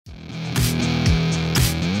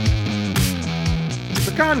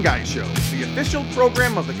The Con Guy Show, the official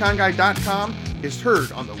program of theconguy.com, is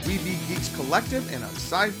heard on the We Be Geeks Collective and on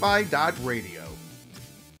sci-fi.radio.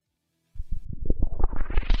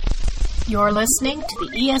 You're listening to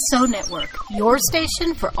the ESO Network, your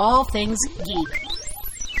station for all things geek.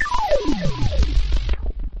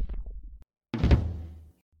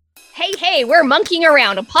 Hey, we're Monkeying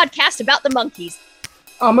Around, a podcast about the monkeys.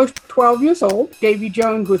 Almost 12 years old. Davy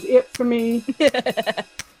Jones was it for me.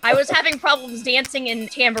 I was having problems dancing and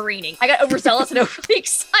tamborining. I got overzealous and overly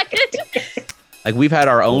excited. Like, we've had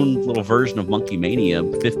our own little version of Monkey Mania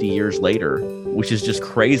 50 years later, which is just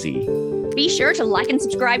crazy. Be sure to like and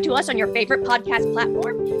subscribe to us on your favorite podcast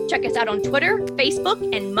platform. Check us out on Twitter, Facebook,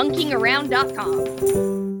 and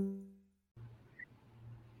monkeyingaround.com.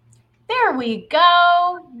 There we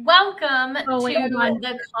go. Welcome to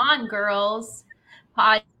the Con Girls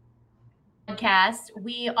podcast.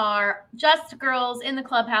 We are just girls in the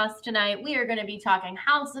clubhouse tonight. We are going to be talking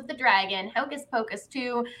House of the Dragon, Hocus Pocus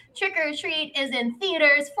 2. Trick or Treat is in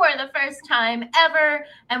theaters for the first time ever,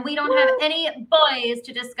 and we don't have any boys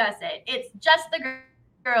to discuss it. It's just the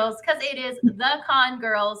girls because it is the Con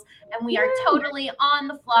Girls, and we are totally on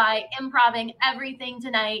the fly, improvising everything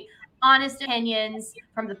tonight. Honest opinions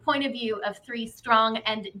from the point of view of three strong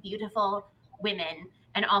and beautiful women,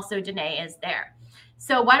 and also Danae is there.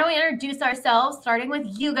 So why don't we introduce ourselves, starting with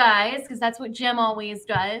you guys, because that's what Jim always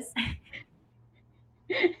does.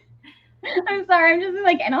 I'm sorry, I'm just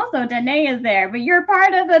like, and also Danae is there, but you're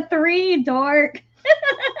part of the three dork.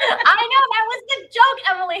 I know, that was the joke,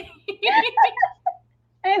 Emily.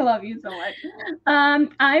 I love you so much.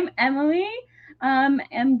 I'm Emily.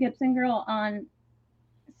 I'm Gibson Girl on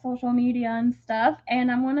social media and stuff,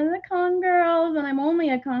 and I'm one of the Con Girls, and I'm only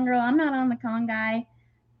a Con Girl. I'm not on the Con Guy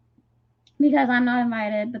because I'm not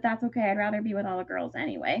invited, but that's okay. I'd rather be with all the girls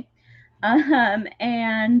anyway.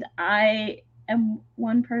 And I am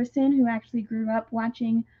one person who actually grew up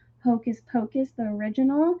watching Hocus Pocus, the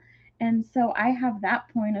original, and so I have that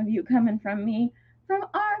point of view coming from me from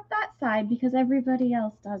that side because everybody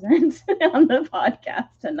else doesn't on the podcast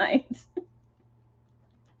tonight.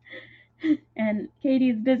 And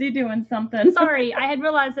Katie's busy doing something. Sorry, I had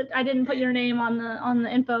realized that I didn't put your name on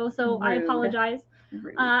the info, so rude. I apologize.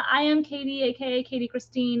 I am Katie, aka Katie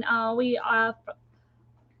Christine. We are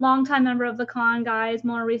longtime member of the Con Guys,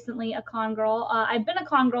 more recently a Con Girl. I've been a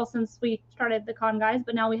Con Girl since we started the Con Guys,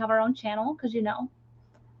 but now we have our own channel because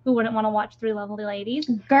who wouldn't want to watch three lovely ladies?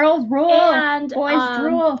 Girls rule, and boys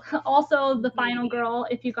rule. Also, the final girl.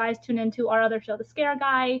 If you guys tune into our other show, The Scare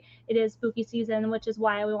Guy, it is spooky season, which is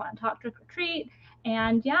why we want to talk Trick or Treat.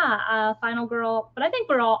 And final girl. But I think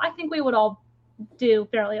we would all do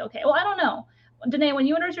fairly okay. Well, I don't know. Danae, when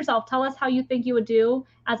you introduce yourself, tell us how you think you would do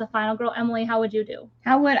as a final girl. Emily, how would you do?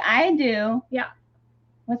 How would I do? Yeah.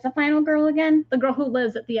 What's the final girl again? The girl who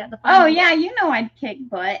lives at the end. Oh, yeah, I'd kick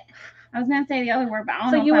butt. I was going to say the other word, but I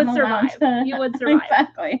don't know if I'm allowed to. You would survive.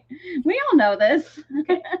 Exactly. We all know this.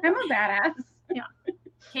 I'm a badass. Yeah.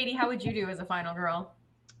 Katie, how would you do as a final girl?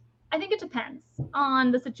 I think it depends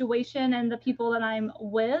on the situation and the people that I'm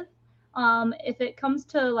with. If it comes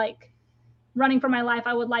to running for my life,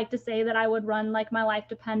 I would like to say that I would run like my life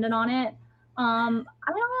depended on it. I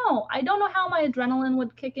don't know. I don't know how my adrenaline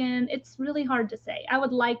would kick in. It's really hard to say. I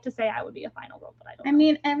would like to say I would be a final girl, but I don't know. I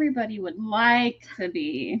mean, everybody would like to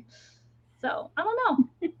be. So, I don't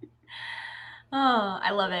know. Oh,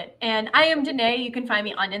 I love it. And I am Danae. You can find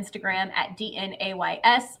me on Instagram at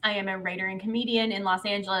DNAYS. I am a writer and comedian in Los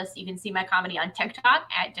Angeles. You can see my comedy on TikTok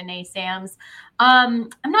at Danae Sams. I'm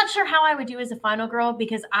not sure how I would do as a final girl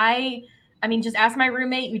because just ask my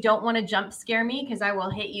roommate. You don't want to jump scare me because I will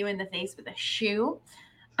hit you in the face with a shoe.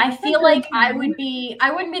 I feel like I wouldn't be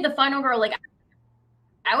the final girl. Like,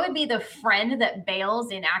 I would be the friend that bails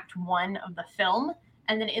in act 1 of the film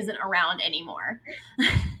and then isn't around anymore.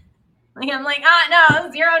 I'm like, no,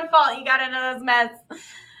 it's your own fault. You got into this mess.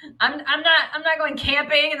 I'm not going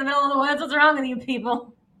camping in the middle of the woods. What's wrong with you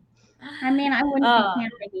people? I mean, I wouldn't be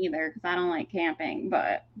camping either because I don't like camping,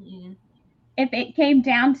 but if it came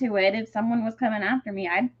down to it, if someone was coming after me,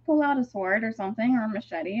 I'd pull out a sword or something or a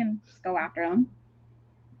machete and just go after them.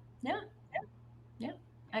 Yeah.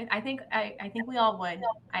 I think we all would.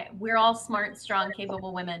 We're all smart, strong,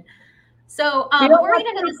 capable women. So before we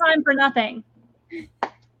get into time for nothing.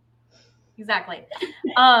 Exactly.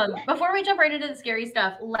 Before we jump right into the scary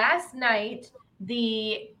stuff, last night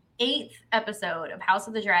the 8th episode of House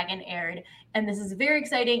of the Dragon aired, and this is very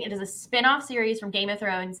exciting. It is a spin-off series from Game of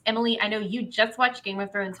Thrones. Emily, I know you just watched Game of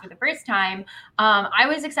Thrones for the first time. I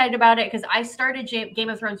was excited about it because I started Game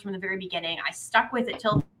of Thrones from the very beginning. I stuck with it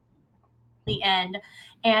till the end,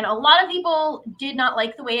 and a lot of people did not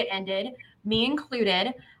like the way it ended. me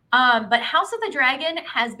included. But House of the Dragon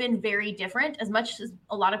has been very different. As much as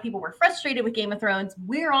a lot of people were frustrated with Game of Thrones,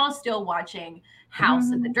 we're all still watching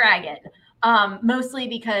House of the Dragon, mostly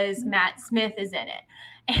because Matt Smith is in it.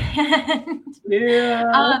 And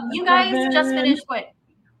you guys just finished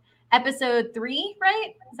episode 3,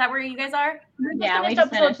 right? Is that where you guys are? Yeah, we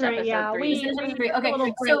just finished episode 3. Yeah, we finished 3.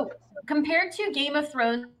 Okay, so compared to Game of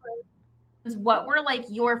Thrones, what were like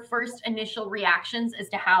your first initial reactions as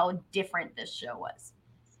to how different this show was?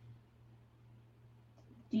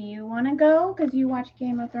 Do you want to go? Because you watched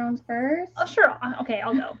Game of Thrones first. Oh, sure. Okay,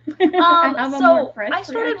 I'll go. So I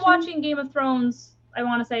started watching Game of Thrones, I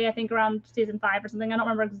want to say, I think around season 5 or something. I don't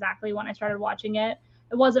remember exactly when I started watching it.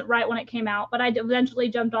 It wasn't right when it came out, but I eventually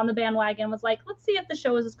jumped on the bandwagon, was like, let's see if the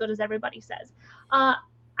show is as good as everybody says. I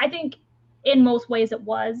think in most ways it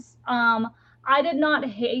was. I did not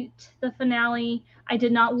hate the finale. I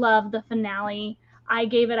did not love the finale. I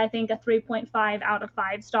gave it, I think, a 3.5 out of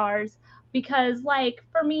 5 stars. Because, like,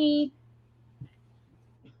 for me,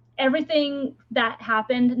 everything that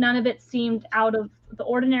happened, none of it seemed out of the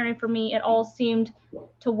ordinary for me. It all seemed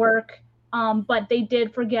to work, but they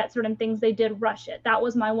did forget certain things. They did rush it. That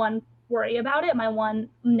was my one worry about it, my one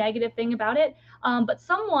negative thing about it. But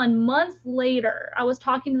someone months later, I was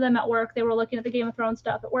talking to them at work. They were looking at the Game of Thrones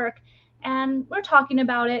stuff at work, and we're talking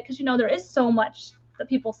about it because, you know, there is so much that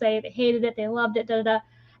people say they hated it, they loved it, da-da-da.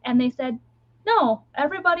 And they said, no,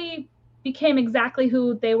 everybody became exactly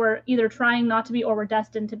who they were either trying not to be or were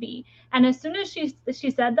destined to be. And as soon as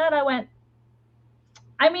she said that, I went,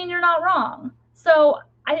 I mean, you're not wrong. So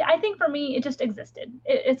I think for me, it just existed.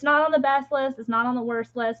 It's not on the best list. It's not on the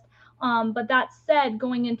worst list. But that said,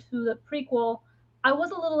 going into the prequel, I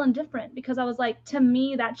was a little indifferent because I was like, to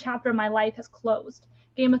me, that chapter of my life has closed.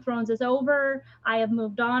 Game of Thrones is over. I have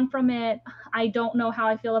moved on from it. I don't know how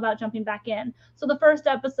I feel about jumping back in. So the first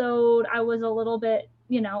episode, I was a little bit,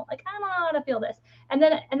 you know, like, I don't know how to feel this. And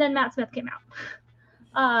then Matt Smith came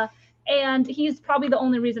out. And he's probably the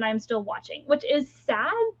only reason I'm still watching, which is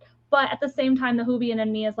sad. But at the same time, the Whovian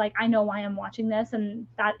in me is like, I know why I'm watching this, and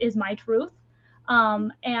that is my truth.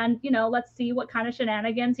 And, you know, let's see what kind of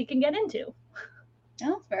shenanigans he can get into.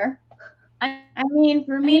 That's fair. I mean,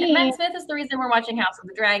 for me, Matt Smith is the reason we're watching House of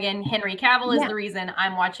the Dragon. Henry Cavill is the reason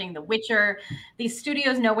I'm watching The Witcher. These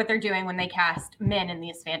studios know what they're doing when they cast men in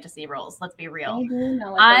these fantasy roles. Let's be real. They do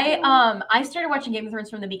know what I started watching Game of Thrones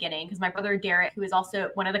from the beginning because my brother Derek, who is also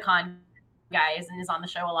one of the con guys and is on the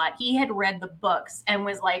show a lot, he had read the books and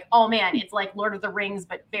was like, oh man, it's like Lord of the Rings,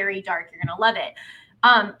 but very dark. You're going to love it.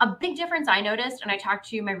 A big difference I noticed, and I talked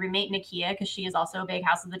to my roommate Nakia because she is also a big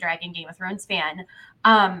House of the Dragon Game of Thrones fan.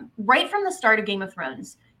 Right from the start of Game of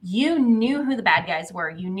Thrones, you knew who the bad guys were.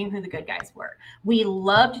 You knew who the good guys were. We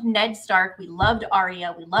loved Ned Stark. We loved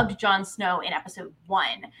Arya. We loved Jon Snow in episode 1.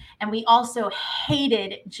 And we also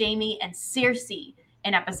hated Jaime and Cersei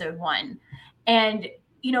in episode 1. And,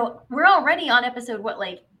 you know, we're already on episode,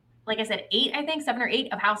 like I said, 8, I think, 7 or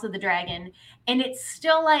 8 of House of the Dragon. And it's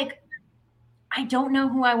still like, I don't know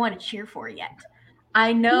who I want to cheer for yet.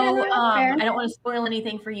 I know I don't want to spoil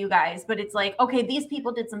anything for you guys, but it's like, okay, these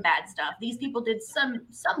people did some bad stuff. These people did some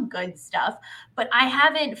good stuff, but I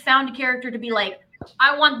haven't found a character to be like,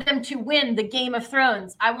 I want them to win the Game of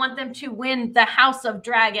Thrones. I want them to win the House of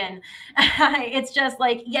Dragon. It's just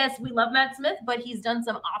like, yes, we love Matt Smith, but he's done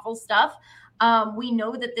some awful stuff. We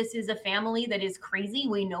know that this is a family that is crazy.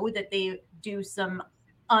 We know that they do some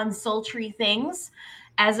unsultry things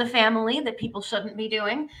as a family that people shouldn't be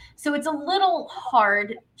doing. So it's a little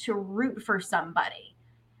hard to root for somebody.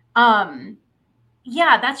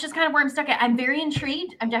 Yeah, that's just kind of where I'm stuck at. I'm very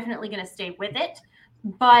intrigued. I'm definitely going to stay with it,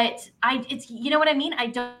 but it's, you know what I mean? I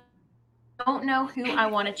don't know who I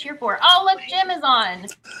want to cheer for. Oh, look, Jim is on.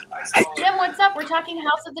 Jim, what's up? We're talking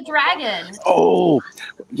House of the Dragon. Oh,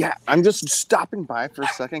 yeah. I'm just stopping by for a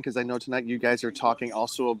second because I know tonight you guys are talking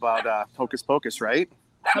also about Hocus Pocus, right?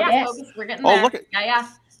 Yes. We're getting there. Look at. Yeah.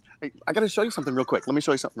 Hey, I got to show you something real quick. Let me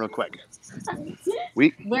show you something real quick.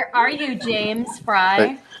 Where are you, James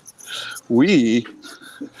Fry? We're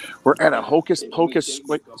at a Hocus Pocus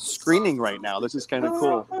screening right now. This is kind of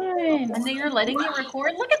cool. And then you're letting me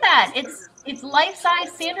record. Look at that. It's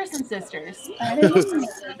life-size Sanderson Sisters.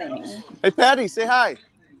 Hey, Patty, say hi.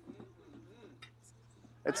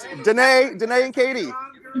 It's Danae and Katie.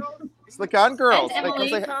 It's the Con Girls.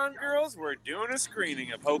 Emily. Con Girls, we're doing a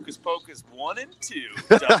screening of Hocus Pocus 1 and 2.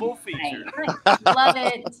 Double feature. Love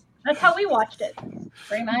it. That's how we watched it.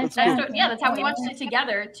 Pretty much. That's how we watched it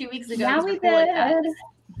together 2 weeks ago. Yeah, we did.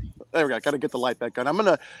 There we go. Got to get the light back on. I'm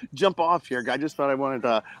gonna jump off here. I just thought I wanted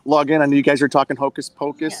to log in. I know you guys are talking Hocus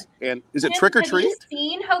Pocus, and is it Trick or Treat? Have you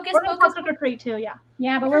seen Hocus We're gonna Pocus? Trick or Treat too, yeah.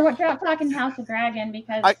 Yeah, but we're talking House of Dragon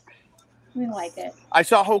because we like it. I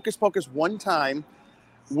saw Hocus Pocus one time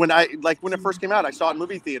when it first came out. I saw it in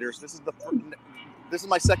movie theaters. This is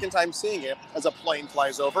my second time seeing it as a plane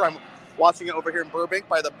flies over. I'm watching it over here in Burbank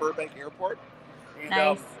by the Burbank Airport. And,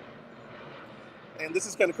 Nice. And this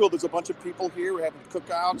is kind of cool. There's a bunch of people here. We're having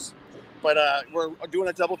cookouts. But we're doing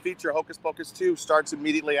a double feature. Hocus Pocus 2 starts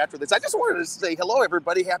immediately after this. I just wanted to say hello,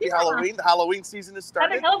 everybody. Happy Halloween. The Halloween season is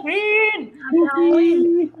starting. Happy Halloween! Happy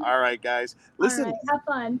Halloween. All right, guys. Listen. All right, have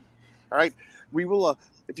fun. All right. We will,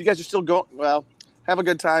 if you guys are still going, well, have a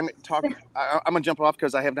good time. I'm going to jump off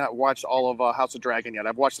because I have not watched all of House of Dragon yet.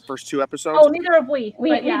 I've watched the first 2 episodes. Oh, neither have we.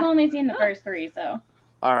 We've only seen the first 3, so.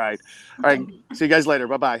 All right. All right. See you guys later.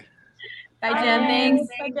 Bye-bye. Bye, Jim. Thanks.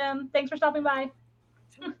 Bye, Jim. Thanks for stopping by.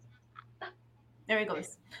 There he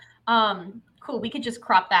goes. Cool. We could just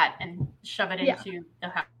crop that and shove it into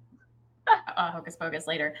the Hocus Pocus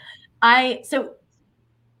later. So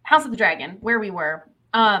House of the Dragon, where we were.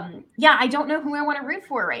 I don't know who I want to root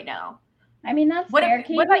for right now. I mean, that's what fair.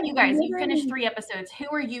 What about you guys? You finished 3 episodes. Who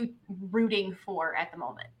are you rooting for at the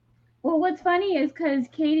moment? Well, what's funny is because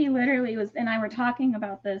Katie literally and I were talking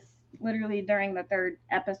about this literally during the 3rd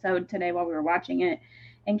episode today while we were watching it.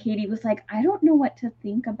 And Katie was like, I don't know what to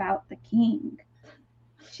think about the king.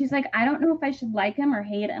 She's like, I don't know if I should like him or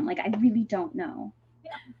hate him. Like, I really don't know.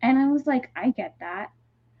 Yeah. And I was like, I get that.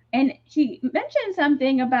 And she mentioned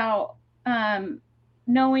something about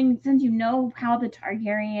knowing, since you know how the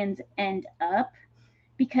Targaryens end up,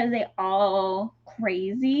 because they all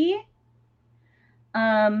crazy.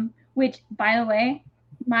 Which, by the way,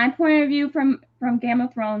 my point of view from Game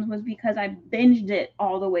of Thrones was because I binged it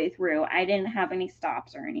all the way through. I didn't have any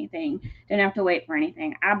stops or anything. Didn't have to wait for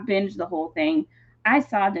anything. I binged the whole thing. I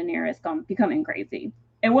saw Daenerys becoming crazy.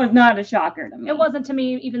 It was not a shocker to me. It wasn't to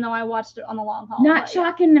me, even though I watched it on the long haul. Not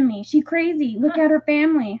shocking to me. She crazy. Look at her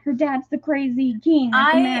family. Her dad's the crazy king.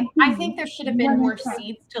 I think there should have been more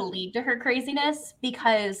seeds to lead to her craziness,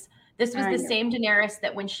 because this was the same Daenerys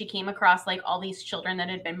that when she came across like all these children that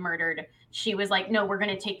had been murdered, she was like, no, we're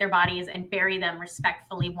going to take their bodies and bury them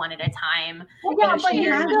respectfully one at a time. Well, yeah, but she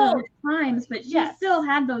had those times, but she still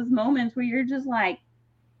had those moments where you're just like,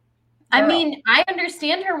 I mean, I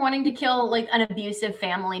understand her wanting to kill like an abusive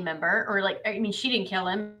family member, or like, I mean, she didn't kill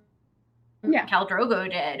him. Yeah. Khal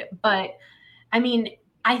Drogo did. But I mean,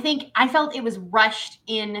 I felt it was rushed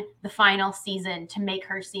in the final season to make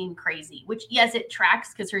her seem crazy, which yes, it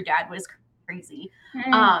tracks because her dad was crazy.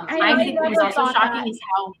 I think it was also shocking is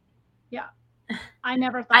how. Yeah. I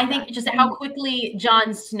never thought I think just how quickly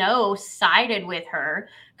Jon Snow sided with her,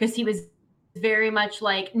 because he was very much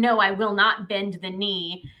like, no, I will not bend the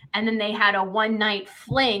knee. And then they had a one-night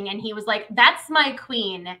fling, and he was like, that's my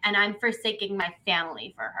queen, and I'm forsaking my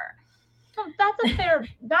family for her. So that's a fair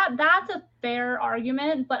that's a fair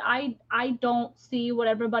argument, but I don't see what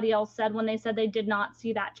everybody else said when they said they did not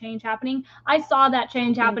see that change happening. I saw that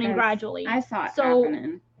change happening gradually. I saw it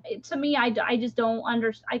happening. To me, I just don't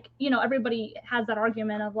understand. Everybody has that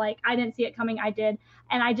argument of like, I didn't see it coming, I did,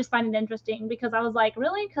 and I just find it interesting because I was like,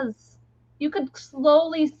 really? Because you could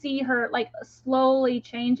slowly see her like slowly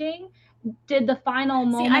changing. Did the final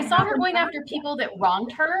moment? I saw her going after people that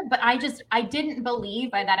wronged her, but I didn't believe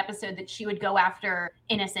by that episode that she would go after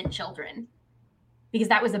innocent children, because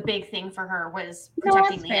that was a big thing for her, was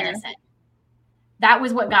protecting the innocent. That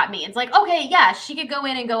was what got me. It's like, okay, yeah, she could go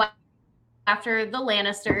in and go after the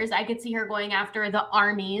Lannisters. I could see her going after the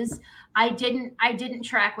armies. I didn't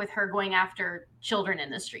track with her going after children in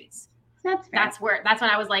the streets. That's fair. That's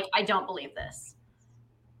when I was like, I don't believe this.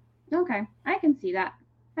 Okay, I can see that.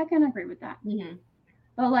 I can agree with that. Mm-hmm.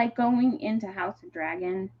 But like going into House of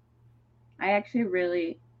Dragon, I'm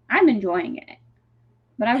enjoying it.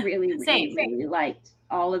 But I really liked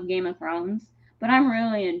all of Game of Thrones. But I'm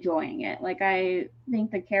really enjoying it. Like, I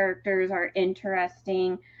think the characters are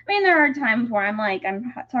interesting. I mean, there are times where I'm like,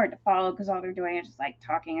 it's hard to follow because all they're doing is just like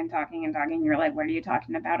talking and talking and talking. You're like, what are you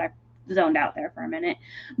talking about? I zoned out there for a minute.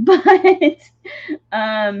 But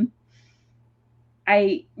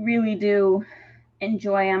I really do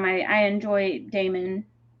enjoy him. I enjoy Damon.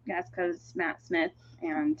 That's because Matt Smith,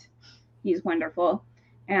 and he's wonderful.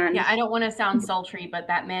 And yeah, I don't want to sound sultry, but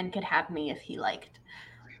that man could have me if he liked.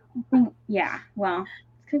 Yeah, well, it's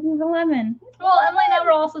because he's 11. Well, Emily and I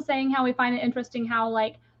were also saying how we find it interesting how,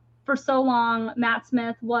 like, for so long, Matt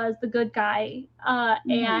Smith was the good guy,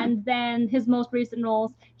 and then his most recent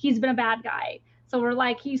roles, he's been a bad guy. So we're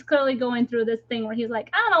like, he's clearly going through this thing where he's like,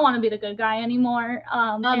 I don't want to be the good guy anymore.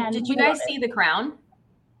 Did you guys see The Crown?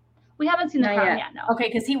 We haven't seen The Not Crown yet. yet. No. Okay,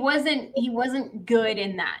 because he wasn't good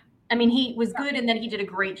in that. I mean, he was good, and then he did a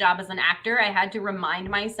great job as an actor. I had to remind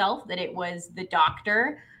myself that it was the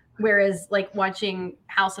Doctor, whereas like watching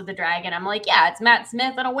House of the Dragon, I'm like, yeah, it's Matt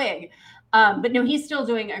Smith in a wig. But no, he's still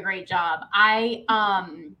doing a great job. I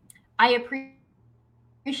appreciate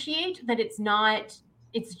that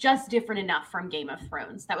it's just different enough from Game of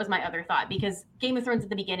Thrones. That was my other thought, because Game of Thrones at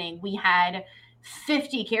the beginning, we had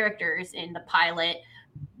 50 characters in the pilot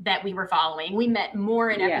that we were following. We met more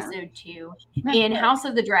in episode 2. In House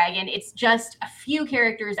of the Dragon, it's just a few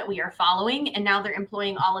characters that we are following, and now they're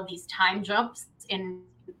employing all of these time jumps in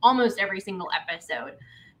almost every single episode.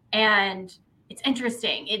 And it's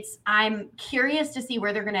interesting. I'm curious to see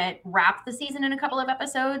where they're going to wrap the season in a couple of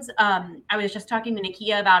episodes. I was just talking to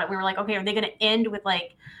Nakia about it. We were like, okay, are they going to end with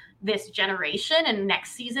like this generation, and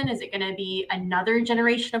next season is it going to be another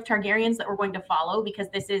generation of Targaryens that we're going to follow, because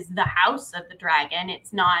this is the House of the Dragon.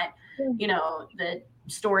 It's not, the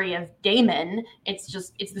story of Daemon. It's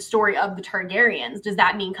the story of the Targaryens. Does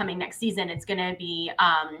that mean coming next season it's going to be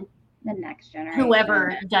the next generation,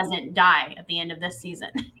 whoever doesn't die at the end of this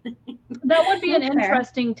season? That would be an That's fair.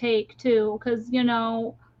 interesting take too, because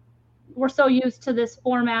we're so used to this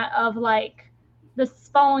format of like this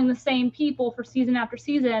following the same people for season after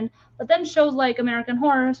season, but then shows like American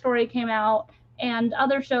Horror Story came out, and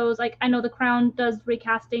other shows, like I know The Crown does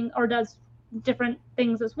recasting or does different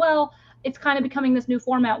things as well. It's kind of becoming this new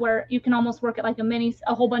format where you can almost work at like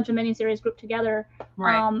a whole bunch of miniseries grouped together,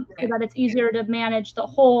 so that it's easier to manage the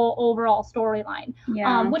whole overall storyline,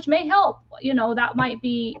 which may help. That might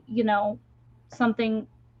be something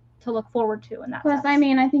to look forward to in that Plus, sense. I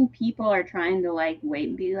mean, I think people are trying to like wait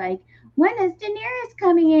and be like, when is Daenerys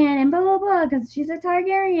coming in and blah blah blah, because she's a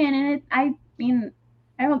Targaryen. And I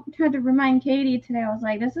had to remind Katie today. I was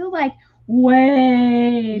like, this is like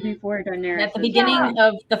way before Daenerys. At the beginning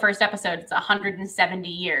of the first episode, it's 170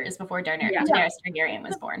 years before Daenerys Targaryen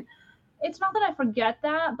was born. It's not that I forget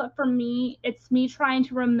that, but for me, it's me trying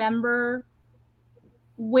to remember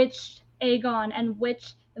which Aegon and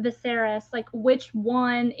which Viserys, like which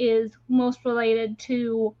one is most related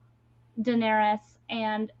to Daenerys.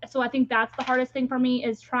 And so I think that's the hardest thing for me,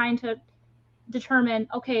 is trying to determine,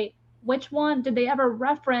 okay, which one did they ever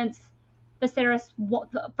reference Viserys,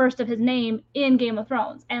 the first of his name, in Game of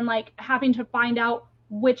Thrones, and like having to find out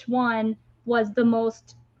which one was the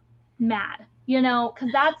most mad, because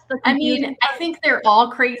that's the confusing part. I think they're all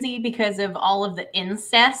crazy because of all of the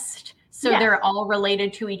incest. So they're all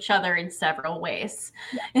related to each other in several ways.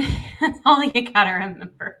 That's all you gotta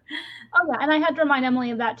remember. Oh yeah, and I had to remind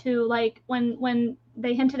Emily of that too. Like when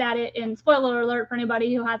they hinted at it in, spoiler alert for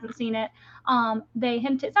anybody who hasn't seen it, they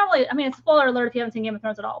hinted, it's not really, it's spoiler alert if you haven't seen Game of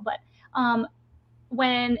Thrones at all, but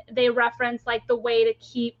when they reference like the way to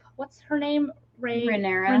keep, what's her name?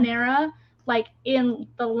 Rhaenyra, like in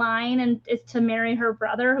the line, and is to marry her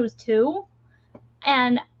brother who's 2.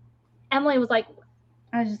 And Emily was like,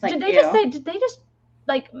 I was just like, did they just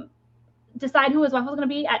like decide who his wife was going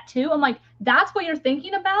to be at 2? I'm like, that's what you're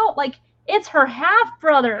thinking about? Like, it's her half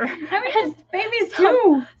brother. His baby's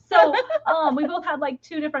 2. So we both had like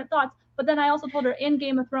 2 different thoughts. But then I also told her in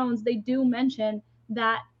Game of Thrones, they do mention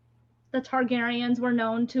that the Targaryens were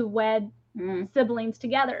known to wed siblings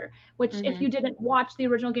together, which if you didn't watch the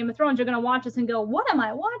original Game of Thrones, you're going to watch this and go, what am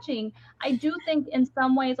I watching? I do think in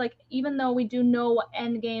some ways, like, even though we do know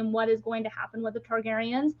endgame what is going to happen with the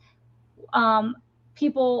Targaryens,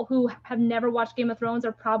 people who have never watched Game of Thrones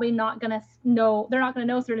are probably not going to know, they're not going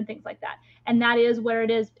to know certain things like that. And that is where it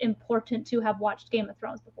is important to have watched Game of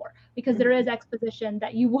Thrones before, because there is exposition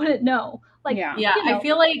that you wouldn't know. Like, I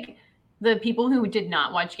feel like the people who did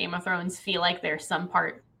not watch Game of Thrones feel like they're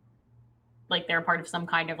part of some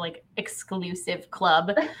kind of like exclusive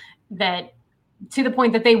club, that to the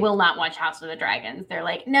point that they will not watch House of the Dragons. They're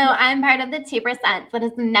like, no, I'm part of the 2% that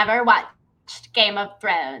has never watched Game of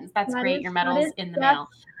Thrones. That's great. Your medal's in the mail.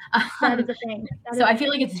 That is a thing. So I feel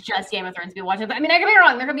like it's just Game of Thrones people watching. I mean, I could be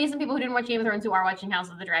wrong. There could be some people who didn't watch Game of Thrones who are watching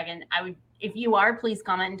House of the Dragon. If you are, please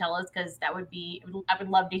comment and tell us, because I would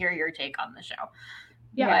love to hear your take on the show.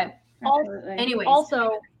 Yeah. Anyways.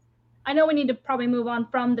 Also, I know we need to probably move on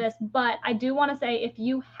from this, but I do want to say, if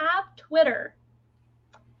you have Twitter,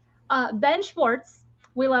 Ben Schwartz,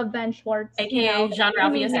 we love Ben Schwartz, aka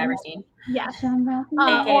Jean-Ralphio Saberstein. Yes. Or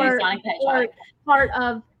part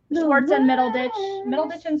of Schwartz and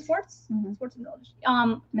Middleditch and Schwartz, Schwartz and Middleditch,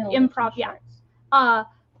 improv,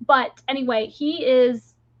 but anyway, he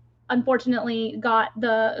is unfortunately got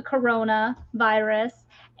the coronavirus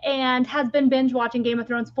and has been binge watching Game of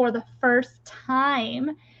Thrones for the first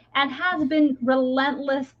time, and has been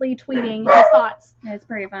relentlessly tweeting his thoughts. It's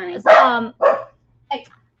pretty funny.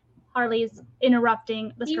 Harley's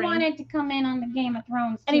interrupting the He stream. wanted to come in on the Game of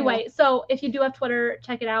Thrones too. Anyway, so if you do have Twitter,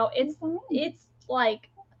 check it out. It's like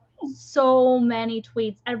so many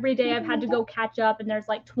tweets. Every day I've had to go catch up, and there's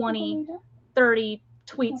like 20, 30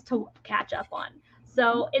 tweets to catch up on.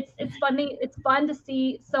 So it's funny. It's fun to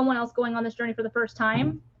see someone else going on this journey for the first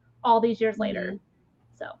time all these years later.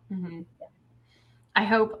 So I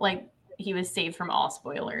hope like he was saved from all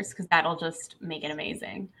spoilers, because that'll just make it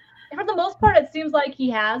amazing. For the most part, it seems like he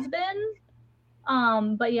has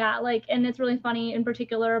been. But yeah, like, and it's really funny in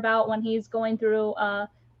particular about when he's going through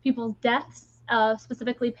people's deaths,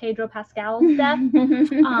 specifically Pedro Pascal's death.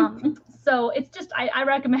 So it's just I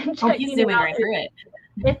recommend checking he's it zooming out right through it.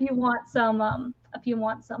 if you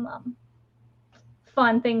want some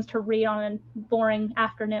fun things to read on a boring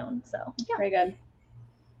afternoon. So yeah. Very good.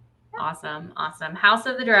 Awesome. House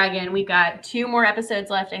of the Dragon. We've got 2 more episodes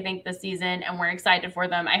left, I think, this season, and we're excited for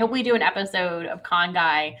them. I hope we do an episode of Con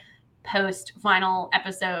Guy post final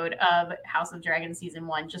episode of House of the Dragon season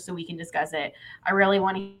 1, just so we can discuss it. I really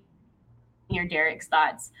want to hear Derek's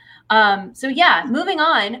thoughts. So yeah, moving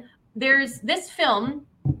on. There's this film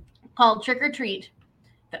called Trick or Treat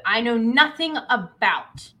that I know nothing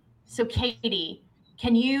about. So Katie,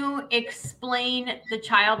 can you explain the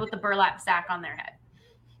child with the burlap sack on their head?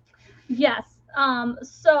 Yes.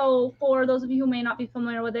 So for those of you who may not be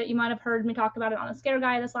familiar with it, you might have heard me talk about it on a Scare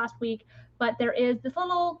Guy this last week, but there is this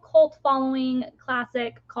little cult following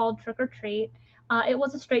classic called Trick or Treat. It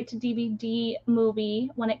was a straight to DVD movie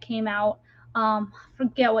when it came out.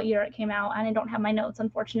 Forget what year it came out, and I don't have my notes,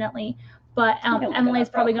 unfortunately, but Emily's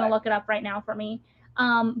probably going to look it up right now for me.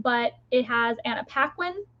 But it has Anna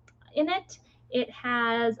Paquin in it. It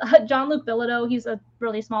has John-Luc Bilodeau. He's a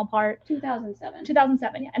really small part. 2007.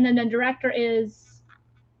 2007, yeah. And then the director is,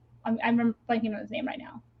 I'm blanking on his name right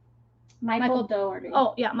now. Michael Dougherty.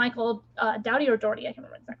 Oh, yeah, Michael Dowdy or Dougherty. I can't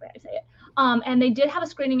remember exactly how to say it. And they did have a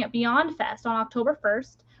screening at Beyond Fest on October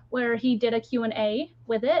 1st, where he did a Q&A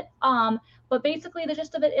with it. But basically, the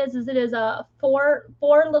gist of it is it is a four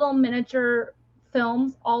little miniature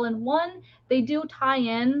films all in one. They do tie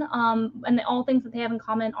in, and all things that they have in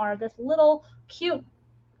common are this little cute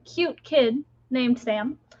kid named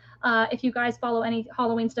Sam. If you guys follow any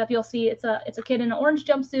Halloween stuff, you'll see it's a kid in an orange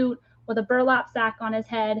jumpsuit with a burlap sack on his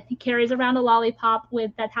head. He carries around a lollipop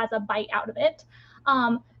that has a bite out of it.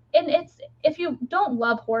 And it's, if you don't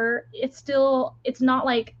love horror, it's not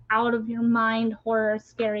like out of your mind horror,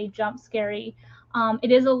 scary, jump scary.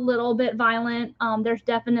 It is a little bit violent. There's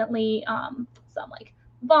definitely some like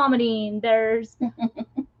vomiting. There's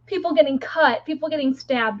people getting cut, people getting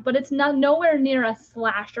stabbed, but it's nowhere near a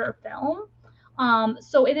slasher film.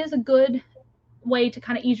 So it is a good way to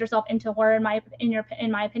kind of ease yourself into horror in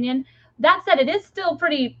my opinion. That said, it is still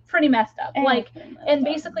pretty messed up.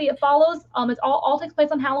 Basically it follows it all takes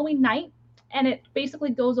place on Halloween night, and it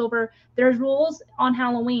basically goes over there's rules on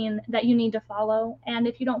Halloween that you need to follow, and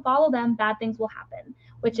if you don't follow them, bad things will happen,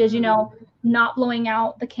 which is, not blowing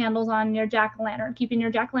out the candles on your jack-o'-lantern, keeping your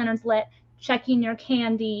jack-o'-lanterns lit, checking your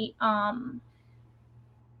candy,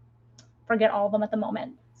 forget all of them at the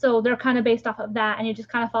moment. So they're kind of based off of that, and you just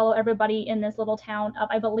kind of follow everybody in this little town of,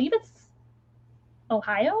 I believe it's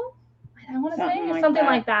Ohio, I want to say, something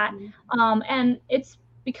like that. And it's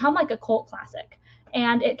become like a cult classic.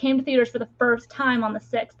 And it came to theaters for the first time on the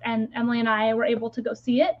 6th, and Emily and I were able to go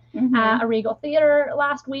see it at a Regal Theater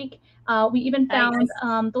last week. We even found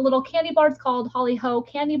the little candy bars called Holly Ho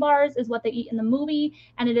candy bars is what they eat in the movie,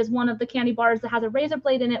 and it is one of the candy bars that has a razor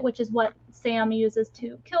blade in it, which is what Sam uses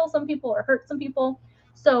to kill some people or hurt some people.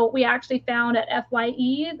 So we actually found at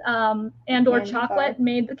FYE and/or Chocolate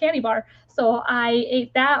made the candy bar. So I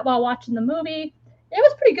ate that while watching the movie. It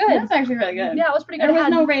was pretty good. That's actually really good. Yeah, it was pretty good. There was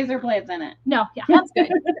no razor blades in it. No, yeah, that's good.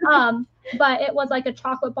 But it was like a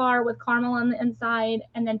chocolate bar with caramel on the inside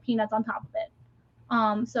and then peanuts on top of it.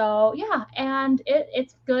 So yeah, and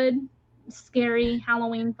it's good, scary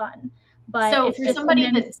Halloween fun. But so for somebody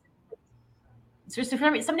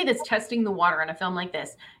that's testing the water on a film like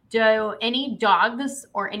this, do any dogs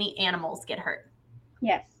or any animals get hurt?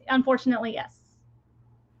 Yes, unfortunately, yes.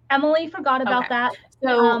 Emily forgot about that.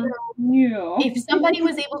 So if somebody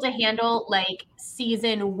was able to handle like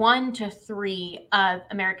season 1 to 3 of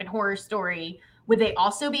American Horror Story, would they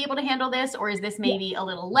also be able to handle this, or is this maybe a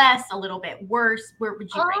little less, a little bit worse? Where would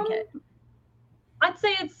you rank it? I'd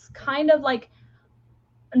say it's kind of like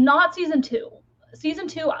not season 2. Season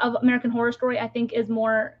 2 of American Horror Story, I think, is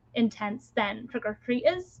more intense than Trick or Treat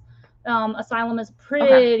is. Asylum is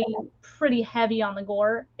pretty heavy on the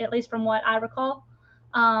gore, at least from what I recall.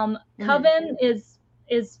 Coven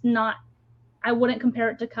is not, I wouldn't compare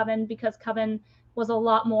it to Coven because Coven was a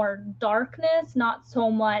lot more darkness, not so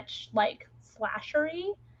much like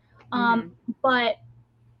slashery. But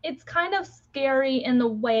it's kind of scary in the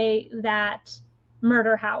way that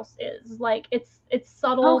Murder House is. Like it's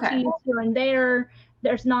subtleties here and there.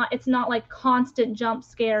 It's not like constant jump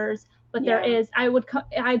scares, but there is.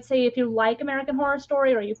 I'd say if you like American Horror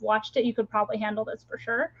Story or you've watched it, you could probably handle this for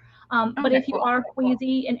sure. But if you are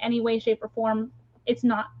queasy in any way, shape, or form, it's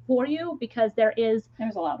not for you, because there's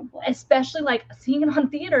a lot of blood. Especially like seeing it in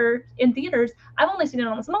theaters. I've only seen it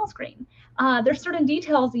on the small screen. There's certain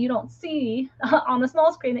details that you don't see on the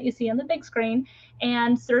small screen that you see on the big screen,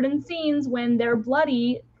 and certain scenes when they're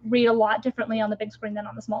bloody read a lot differently on the big screen than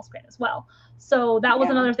on the small screen as well. So that was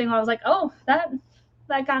another thing where I was like, oh, that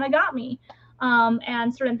kind of got me.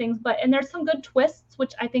 And certain things, and there's some good twists,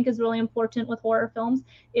 which I think is really important with horror films,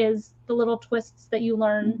 is the little twists that you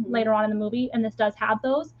learn later on in the movie, and this does have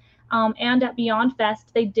those. And at Beyond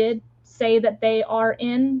Fest, they did say that they are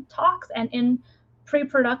in talks and in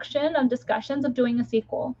pre-production of discussions of doing a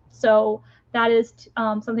sequel. So that is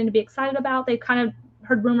something to be excited about. They kind of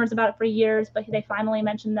heard rumors about it for years, but they finally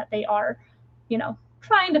mentioned that they are,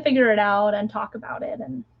 trying to figure it out and talk about it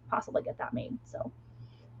and possibly get that made. So.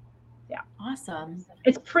 Yeah. Awesome.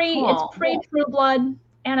 It's pre True Blood,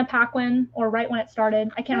 Anna Paquin, or right when it started.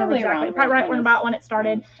 I can't remember exactly. Right when it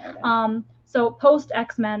started. So post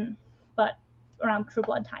X-Men, but around True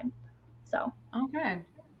Blood time. So. Okay.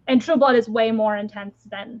 And True Blood is way more intense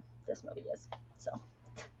than this movie is. So.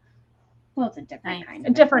 Well, it's a different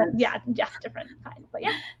kind. Different kind. But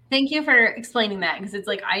yeah. Thank you for explaining that, because it's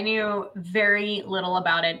like I knew very little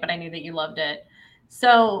about it, but I knew that you loved it.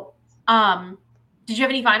 So, did you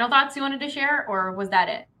have any final thoughts you wanted to share, or was that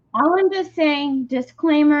it? All I'm just saying,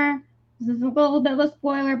 disclaimer, this is a little bit of a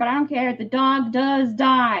spoiler, but I don't care. The dog does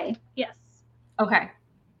die. Yes. Okay.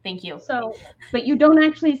 Thank you. So, but you don't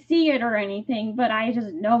actually see it or anything, but I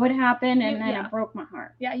just know what happened, and then it broke my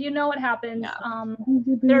heart. Yeah, you know what happens.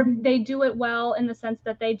 They do it well in the sense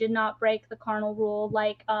that they did not break the carnal rule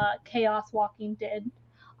like Chaos Walking did,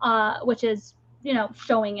 which is,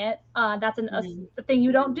 showing it. That's a thing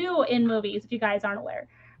you don't do in movies, if you guys aren't aware.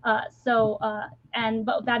 But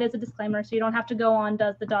that is a disclaimer, so you don't have to go on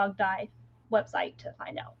Does the Dog Die website to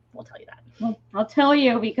find out. We'll tell you that. Well, I'll tell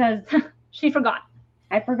you, because she forgot.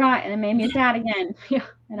 I forgot, and it made me sad again. Yeah.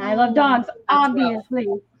 And I love dogs, obviously.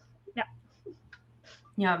 Yeah.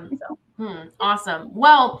 Yeah. So. Awesome.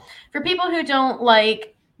 Well, for people who don't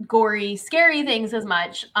like gory, scary things as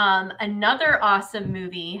much, another awesome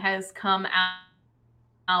movie has come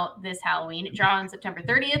out this Halloween. It dropped on September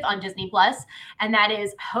 30th on Disney Plus, and that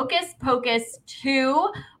is Hocus Pocus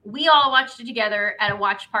 2. We all watched it together at a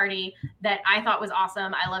watch party that I thought was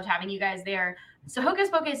awesome. I loved having you guys there. So Hocus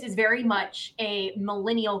Pocus is very much a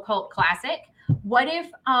millennial cult classic. What if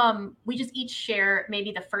we just each share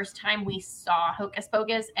maybe the first time we saw Hocus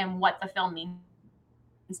Pocus and what the film means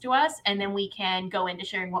to us, and then we can go into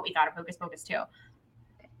sharing what we thought of Hocus Pocus 2.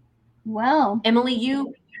 Well, Emily, you've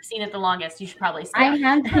seen it the longest. You should probably start. I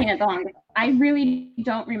have seen it the longest. I really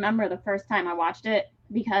don't remember the first time I watched it,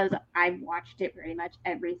 because I've watched it pretty much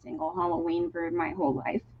every single Halloween for my whole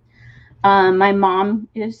life. My mom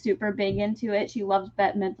is super big into it. She loves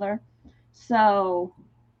Bette Midler. So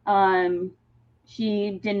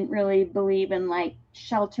she didn't really believe in like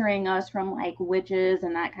sheltering us from like witches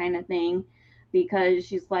and that kind of thing, because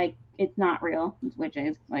she's like, it's not real. It's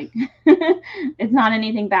witches. Like, it's not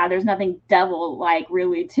anything bad. There's nothing devil like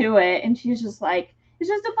really to it. And she's just like, it's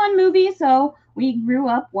just a fun movie. So we grew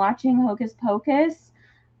up watching Hocus Pocus.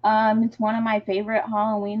 It's one of my favorite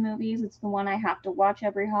Halloween movies. It's the one I have to watch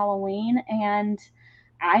every Halloween, and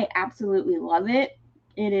I absolutely love it.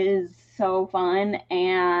 It is so fun,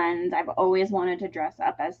 and I've always wanted to dress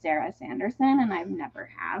up as Sarah Sanderson, and I've never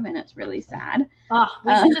have, and it's really sad. Oh,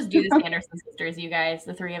 we should just do the Sanderson Sisters, you guys,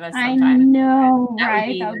 the three of us sometime. I know, that right?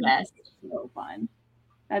 Would be that the would best. be so fun.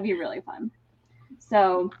 That'd be really fun.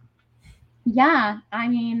 So, yeah, I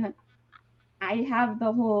mean, I have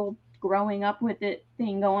the whole growing up with it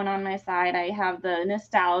thing going on my side. I have the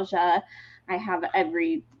nostalgia. I have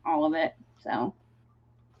all of it. So.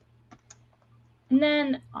 And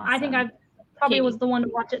then awesome. I think I probably Katie. Was the one to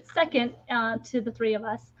watch it second to the three of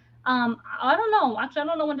us. I don't know. Actually, I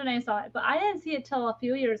don't know when Danae saw it, but I didn't see it till a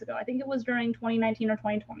few years ago. I think it was during 2019 or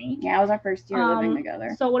 2020. Yeah, it was our first year living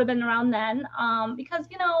together. So it would have been around then. Because,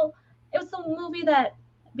 it was a movie that,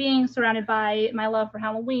 being surrounded by my love for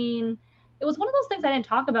Halloween, it was one of those things I didn't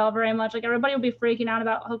talk about very much. Like, everybody would be freaking out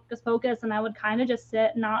about Hocus Pocus, and I would kind of just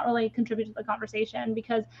sit and not really contribute to the conversation,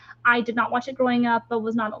 because I did not watch it growing up, but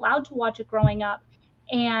was not allowed to watch it growing up.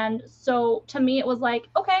 And so to me, it was like,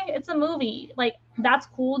 okay, it's a movie. Like, that's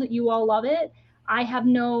cool that you all love it. I have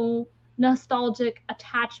no nostalgic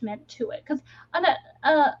attachment to it, because an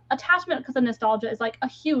attachment because of nostalgia is like a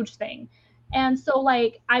huge thing. And so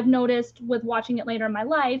like I've noticed with watching it later in my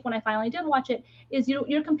life, when I finally did watch it, is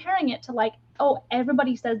you're comparing it to like, oh,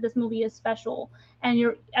 everybody says this movie is special, and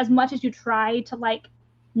you're, as much as you try to like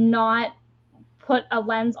not put a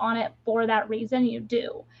lens on it for that reason, you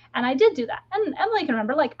do. And I did do that. And Emily can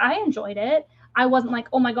remember, like, I enjoyed it. I wasn't like,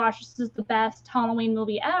 oh my gosh, this is the best Halloween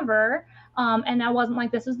movie ever. And I wasn't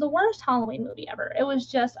like, this is the worst Halloween movie ever. It was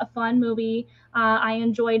just a fun movie. I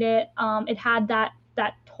enjoyed it. It had that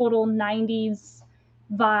total 90s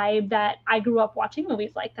vibe that I grew up watching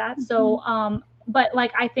movies like that. So, but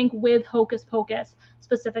like, I think with Hocus Pocus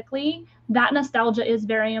specifically, that nostalgia is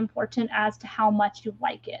very important as to how much you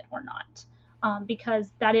like it or not.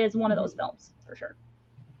 Because that is one of those films for sure.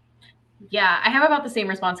 Yeah, I have about the same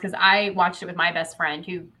response because I watched it with my best friend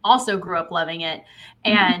who also grew up loving it.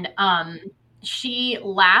 And she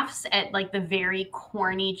laughs at like the very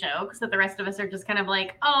corny jokes that the rest of us are just kind of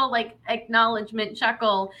like, oh, like acknowledgement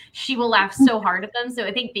chuckle. She will laugh so hard at them. So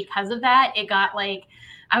I think because of that, it got like,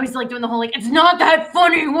 I was like doing the whole like, it's not that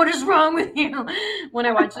funny. What is wrong with you? When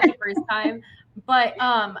I watched it the first time. But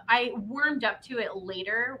I warmed up to it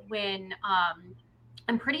later when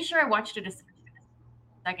I'm pretty sure I watched it a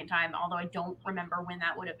second time, although I don't remember when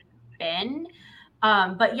that would have been.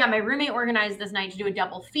 But yeah, my roommate organized this night to do a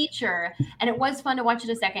double feature, and it was fun to watch it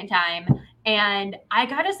a second time. And I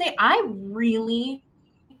gotta say, I really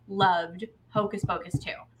loved Hocus Pocus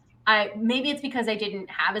 2. Maybe it's because I didn't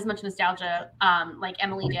have as much nostalgia like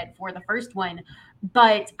Emily did for the first one,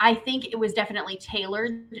 but I think it was definitely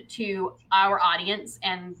tailored to our audience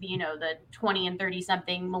and, you know, the 20 and 30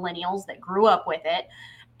 something millennials that grew up with it.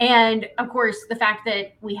 And of course, the fact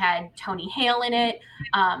that we had Tony Hale in it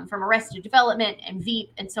from Arrested Development and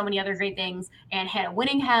Veep and so many other great things, and Hannah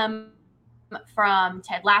Winningham from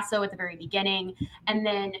Ted Lasso at the very beginning, and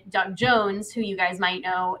then Doug Jones, who you guys might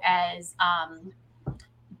know as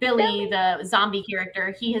Billy, the zombie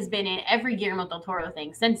character. He has been in every Guillermo del Toro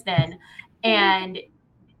thing since then, and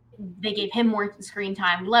they gave him more screen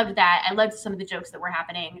time. Loved that. I loved some of the jokes that were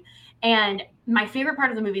happening. And my favorite part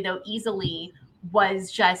of the movie, though, easily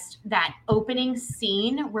was just that opening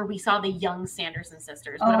scene where we saw the young Sanderson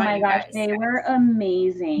sisters. Oh my gosh, they were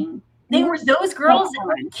amazing. Those girls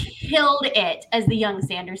killed it as the young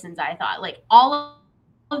Sandersons, I thought. Like, all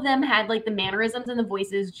of them had like the mannerisms and the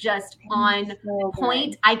voices just on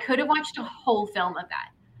point. I could have watched a whole film of that.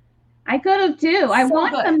 I could have too. I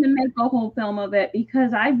want them to make a whole film of it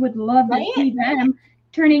because I would love to see them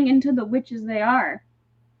turning into the witches they are.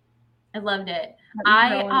 I loved it.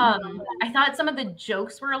 I thought some of the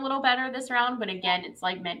jokes were a little better this round, but again, it's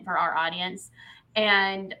like meant for our audience.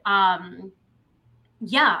 And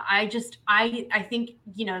yeah, I think,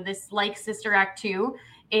 you know, this like Sister Act 2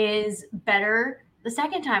 is better the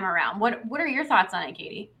second time around. What are your thoughts on it,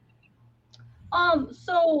 Katie?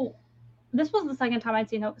 So this was the second time I'd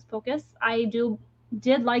seen Hocus Pocus. I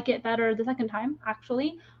did like it better the second time,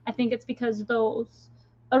 actually. I think it's because those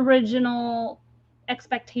original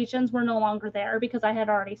expectations were no longer there because I had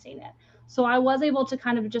already seen it. So I was able to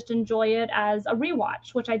kind of just enjoy it as a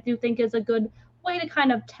rewatch, which I do think is a good way to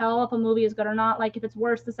kind of tell if a movie is good or not. Like, if it's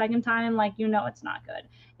worse the second time, like, you know, it's not good.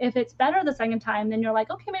 If it's better the second time, then you're like,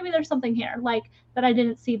 okay, maybe there's something here, like, that I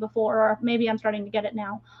didn't see before, or maybe I'm starting to get it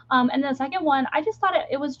now. And the second one, I just thought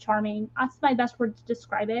it was charming. That's my best word to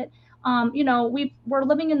describe it. You know, we're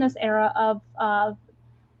living in this era of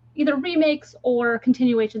either remakes or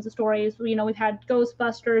continuations of stories. You know, we've had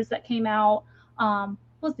Ghostbusters that came out. What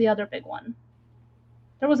was the other big one?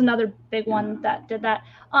 There was another big one that did that.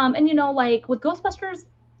 And, you know, like with Ghostbusters,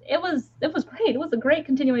 it was great. It was a great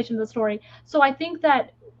continuation of the story. So I think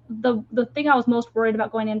that the thing I was most worried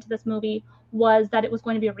about going into this movie was that it was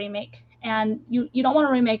going to be a remake. And you don't want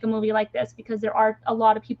to remake a movie like this because there are a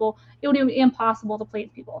lot of people. It would be impossible to please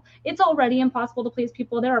people. It's already impossible to please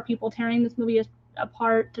people. There are people tearing this movie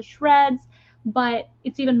apart to shreds, but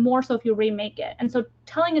it's even more so if you remake it. And so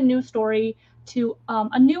telling a new story to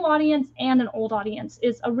a new audience and an old audience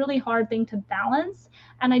is a really hard thing to balance.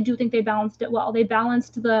 And I do think they balanced it well. They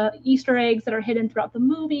balanced the Easter eggs that are hidden throughout the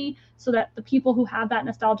movie so that the people who have that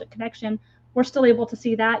nostalgic connection were still able to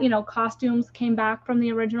see that. You know, costumes came back from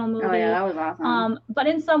the original movie. Oh, yeah, that was awesome. But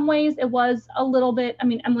in some ways it was a little bit, I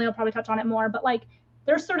mean, Emily will probably touch on it more, but like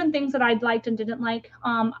there's certain things that I liked and didn't like.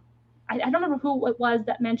 I don't remember who it was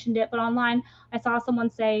that mentioned it, but online I saw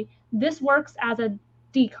someone say, this works as a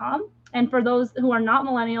DCOM. And for those who are not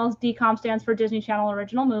millennials, DCOM stands for Disney Channel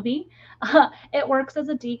Original Movie. It works as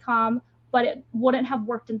a DCOM but it wouldn't have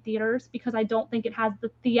worked in theaters because I don't think it has the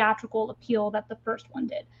theatrical appeal that the first one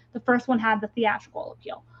did. The first one had the theatrical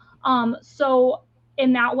appeal. So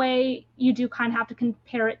in that way, you do kind of have to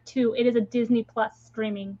compare it to, it is a Disney Plus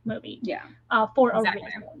streaming movie. Yeah. For Exactly. a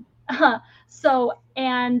reason.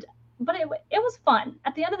 But it was fun.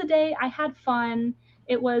 At the end of the day, I had fun.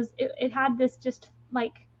 It had this just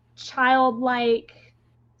like childlike,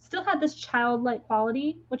 still had this childlike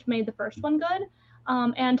quality, which made the first one good.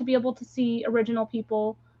 And to be able to see original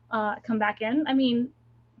people come back in. I mean,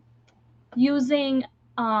 using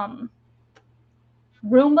Roombas.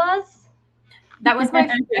 That was my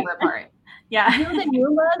favorite part. Yeah. Using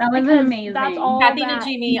Roombas. That was amazing. That's all Kathy that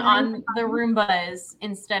Najimy on the Roombas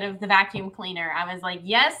instead of the vacuum cleaner. I was like,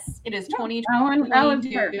 yes, it is 2022 that was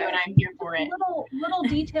and perfect. I'm here for it. Little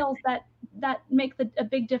details that make a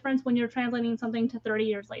big difference when you're translating something to 30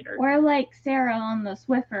 years later. Or like Sarah on the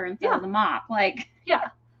Swiffer instead of the mop. Like, yeah.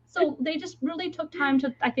 So they just really took time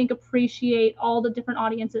to, I think, appreciate all the different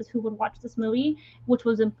audiences who would watch this movie, which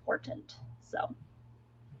was important. So.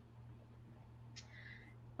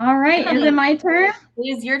 All right, is it my turn?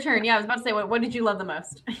 It is your turn. Yeah, I was about to say, what did you love the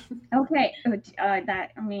most? Okay,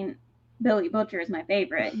 Billy Butcher is my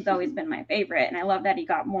favorite. He's always been my favorite, and I love that he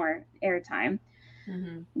got more airtime.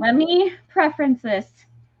 Mm-hmm. Let me preference this.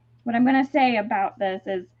 What I'm going to say about this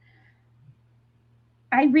is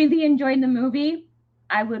I really enjoyed the movie.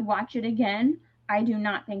 I would watch it again. I do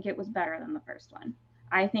not think it was better than the first one.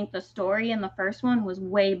 I think the story in the first one was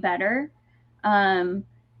way better.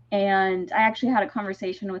 And I actually had a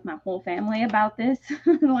conversation with my whole family about this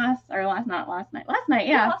last night.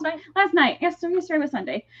 Yesterday was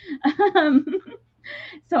Sunday.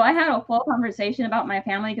 So I had a full conversation about my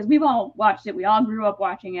family because we've all watched it. We all grew up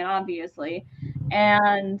watching it, obviously.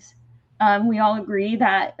 And we all agree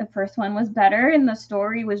that the first one was better and the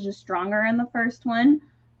story was just stronger in the first one.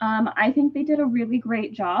 I think they did a really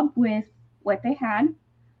great job with what they had.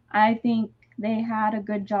 I think they had a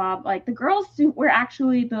good job. Like the girls were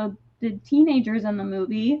actually the teenagers in the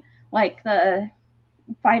movie, like the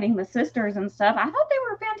fighting the sisters and stuff. I thought they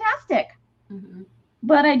were fantastic. Mm-hmm.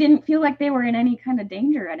 But I didn't feel like they were in any kind of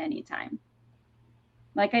danger at any time.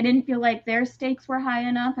 Like I didn't feel like their stakes were high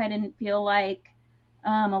enough. I didn't feel like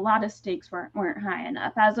a lot of stakes weren't high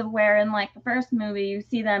enough. As of where in like the first movie, you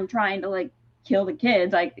see them trying to like kill the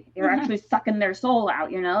kids, like they're actually sucking their soul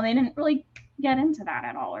out. You know, they didn't really get into that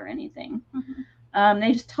at all or anything. Mm-hmm.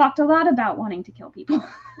 They just talked a lot about wanting to kill people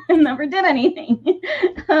and never did anything.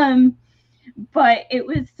 But it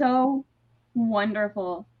was so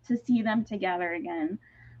wonderful to see them together again.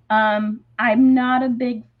 I'm not a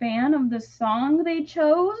big fan of the song they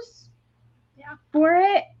chose for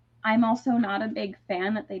it. I'm also not a big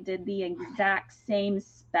fan that they did the exact same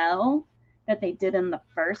spell that they did in the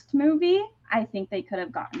first movie. I think they could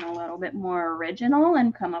have gotten a little bit more original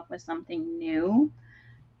and come up with something new.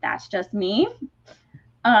 That's just me.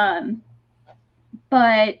 But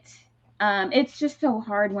it's just so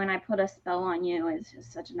hard when I put a spell on you. It's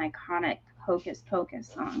just such an iconic Hocus Pocus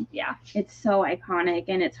song. Yeah, it's so iconic,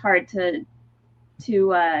 and it's hard to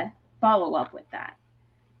follow up with that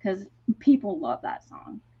because people love that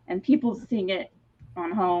song and people sing it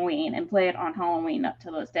on Halloween and play it on Halloween up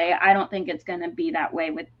to this day. I don't think it's going to be that way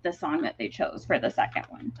with the song that they chose for the second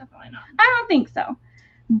one. Definitely not. I don't think so.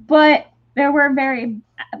 But there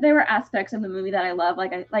were aspects of the movie that I love.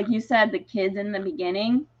 Like you said, the kids in the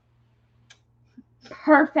beginning,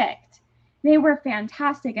 perfect. They were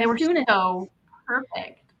fantastic. They were so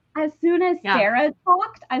perfect. As soon as Sarah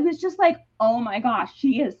talked, I was just like, oh my gosh,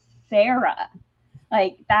 she is Sarah.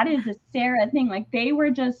 Like, that is a Sarah thing. Like, they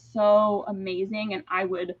were just so amazing. And I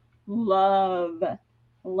would love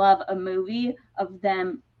a movie of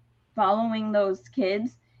them following those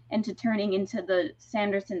kids into turning into the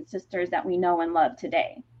Sanderson sisters that we know and love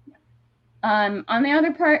today. On the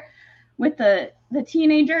other part, with the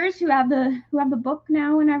teenagers who have the book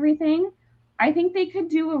now and everything, I think they could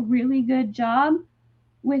do a really good job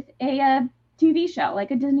with a TV show,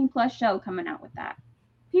 like a Disney Plus show coming out with that.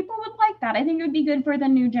 People would like that. I think it would be good for the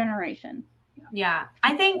new generation. Yeah.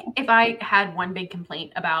 I think if I had one big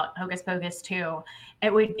complaint about Hocus Pocus 2,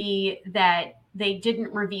 it would be that they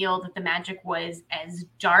didn't reveal that the magic was as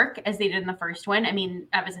dark as they did in the first one. I mean,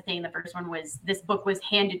 that was the thing. The first one was this book was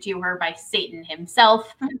handed to her by Satan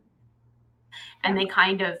himself. And they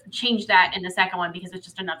kind of changed that in the second one because it's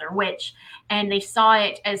just another witch. And they saw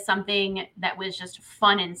it as something that was just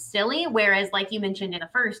fun and silly. Whereas, like you mentioned in the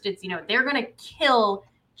first, it's, they're going to kill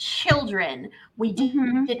children. We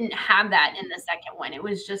didn't have that in the second one. It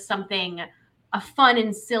was just a fun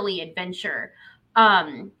and silly adventure.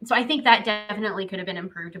 So I think that definitely could have been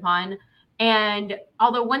improved upon. And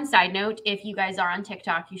although one side note, if you guys are on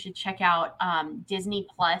TikTok, you should check out Disney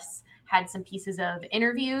Plus had some pieces of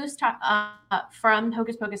interviews from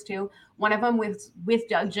Hocus Pocus 2. One of them with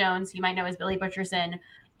Doug Jones, you might know as Billy Butcherson.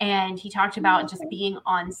 And he talked about just being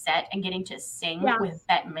on set and getting to sing with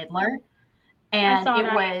Bette Midler. And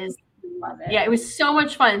it was so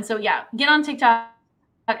much fun. So yeah, get on TikTok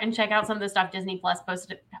and check out some of the stuff Disney Plus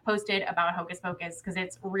posted about Hocus Pocus, because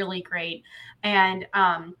it's really great. And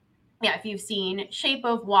if you've seen Shape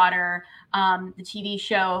of Water, the TV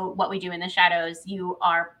show What We Do in the Shadows, you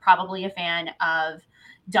are probably a fan of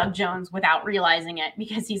Doug Jones without realizing it,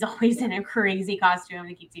 because he's always in a crazy costume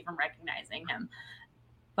that keeps you from recognizing him.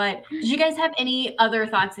 But did you guys have any other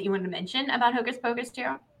thoughts that you wanted to mention about Hocus Pocus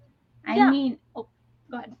 2? I mean, go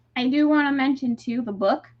ahead. I do want to mention too the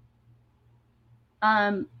book.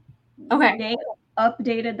 They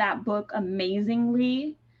updated that book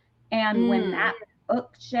amazingly, and when that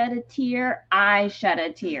book shed a tear, I shed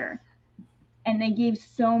a tear. And they gave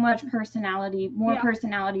so much personality, more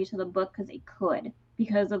personality to the book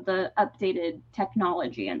because of the updated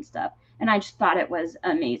technology and stuff. And I just thought it was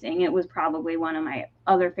amazing. It was probably one of my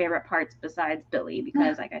other favorite parts besides Billy,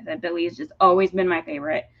 because like I said, Billy's just always been my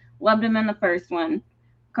favorite. Loved him in the first one.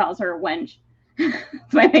 Calls her a wench.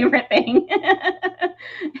 It's my favorite thing.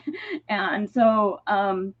 And so,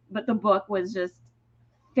 but the book was just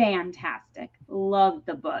fantastic. Loved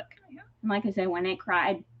the book. And like I said, when I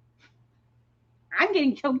cried, I'm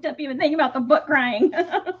getting choked up even thinking about the book crying.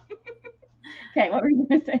 Okay, what were you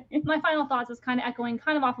going to say? My final thoughts is kind of echoing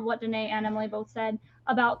off of what Danae and Emily both said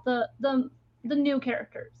about the new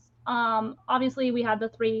characters. Obviously we had the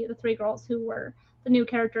three girls who were the new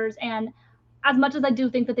characters, and as much as I do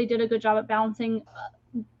think that they did a good job at balancing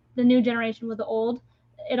the new generation with the old,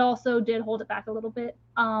 it also did hold it back a little bit.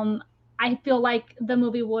 I feel like the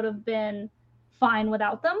movie would have been fine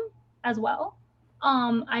without them as well.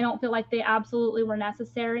 I don't feel like they absolutely were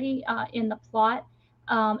necessary in the plot.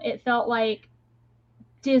 It felt like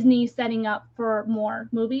Disney setting up for more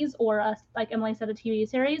movies, or like Emily said, a TV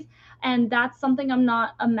series. And that's something I'm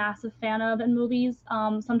not a massive fan of in movies.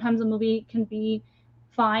 Sometimes a movie can be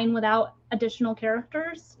fine without additional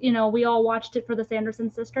characters. You know, we all watched it for the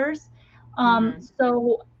Sanderson Sisters.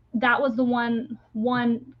 So that was the one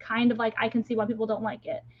kind of like, I can see why people don't like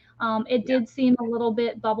it. It did seem a little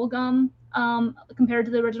bit bubblegum compared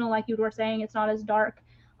to the original. Like you were saying, it's not as dark,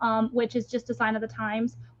 which is just a sign of the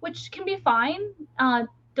times, which can be fine.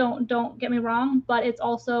 Don't get me wrong, but it's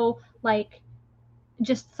also like,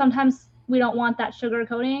 just sometimes we don't want that sugar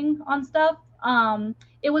coating on stuff.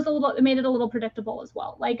 It made it a little predictable as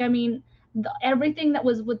well. Like, I mean, everything that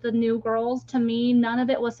was with the new girls, to me, none of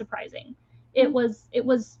it was surprising. It was,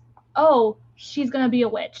 oh, she's going to be a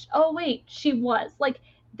witch. Oh, wait, she was. Like,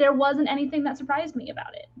 there wasn't anything that surprised me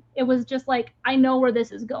about it. It was just like, I know where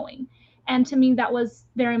this is going. And to me, that was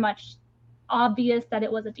very much obvious that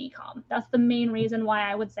it was a DCOM. That's the main reason why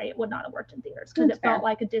I would say it would not have worked in theaters, because it felt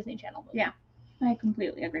like a Disney Channel movie. Yeah, I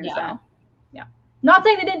completely agree with that. Yeah. Not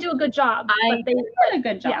saying they didn't do a good job, but they did a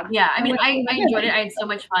good job. Yeah, I mean, I enjoyed it. I had so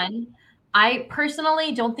much fun. I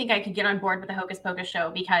personally don't think I could get on board with the Hocus Pocus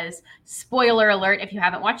show because, spoiler alert, if you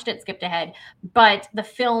haven't watched it, skipped ahead. But the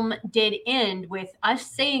film did end with us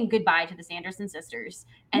saying goodbye to the Sanderson Sisters.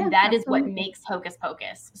 And that is what makes Hocus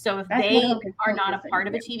Pocus. So if they are not a part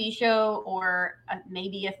of a TV show or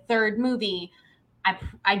maybe a third movie,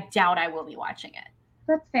 I doubt I will be watching it.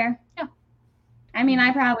 That's fair. Yeah. I mean,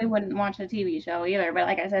 I probably wouldn't watch a TV show either. But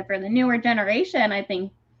like I said, for the newer generation, I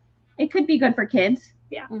think it could be good for kids.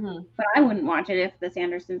 Yeah. Mm-hmm. But I wouldn't watch it if the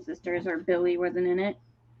Sanderson Sisters or Billy wasn't in it.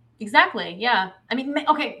 Exactly. Yeah. I mean,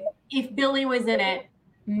 okay, if Billy was in it,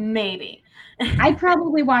 maybe. I'd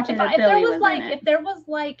probably watch it if Billy was in it. If there was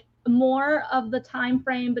like more of the time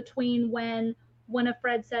frame between when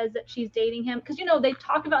Winifred says that she's dating him, because, you know, they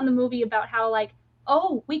talk about in the movie about how, like,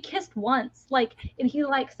 oh, we kissed once, like, and he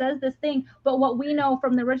like says this thing, but what we know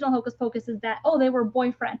from the original Hocus Pocus is that, oh, they were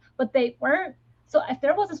boyfriend, but they weren't. So if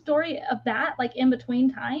there was a story of that, like in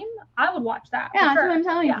between time, I would watch that. Yeah, that's what I'm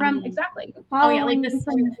telling you. From exactly. Like this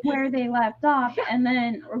from where they left off, and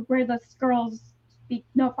then where the girls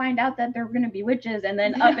find out that they're going to be witches, and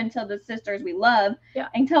then up until the sisters we love,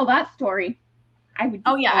 until that story, I would.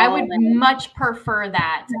 I would much prefer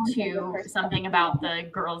that to something about the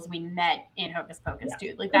girls we met in Hocus Pocus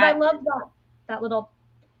too. Like that. I love that little.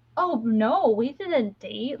 Oh no, we didn't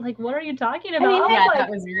date. Like, what are you talking about? I mean, that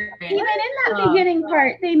was weird. Even in that beginning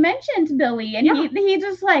part, they mentioned Billy, and he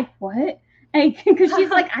just like, what? Like, because she's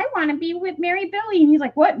like, I want to marry Billy, and he's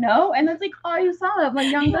like, what? No, and it's like, oh, you saw it,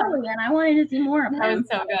 like young Billy, and I wanted to see more of him. That was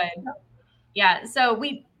so good. Yeah, so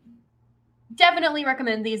we definitely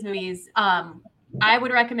recommend these movies. I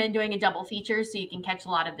would recommend doing a double feature so you can catch a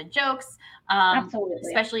lot of the jokes. Absolutely.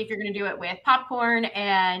 Especially if you're going to do it with popcorn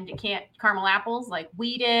and caramel apples like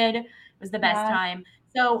we did. It was the best time.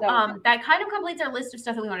 So that kind of completes our list of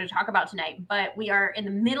stuff that we wanted to talk about tonight. But we are in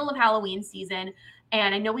the middle of Halloween season.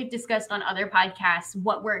 And I know we've discussed on other podcasts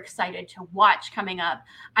what we're excited to watch coming up.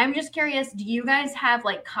 I'm just curious, do you guys have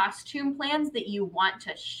like costume plans that you want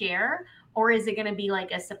to share? Or is it going to be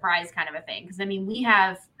like a surprise kind of a thing? Because I mean, we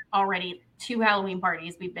have already 2 Halloween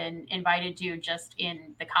parties we've been invited to just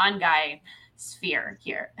in the con guy sphere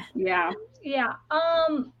here. Yeah.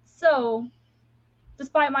 So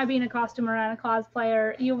despite my being a costumer and a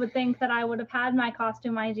cosplayer, you would think that I would have had my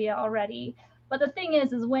costume idea already. But the thing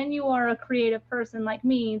is when you are a creative person like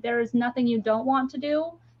me, there is nothing you don't want to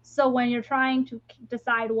do. So when you're trying to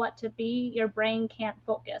decide what to be, your brain can't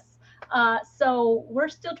focus. So we're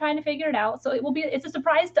still trying to figure it out. So it's a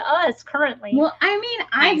surprise to us currently. Well, I mean,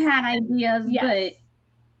 I've had ideas, but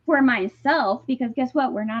for myself, because guess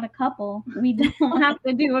what? We're not a couple. We don't have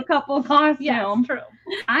to do a couple costume. Yes, true.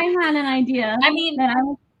 I had an idea. I mean, that I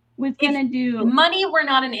was gonna do. Money were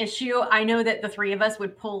not an issue. I know that the 3 of us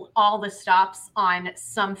would pull all the stops on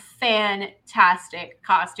some fantastic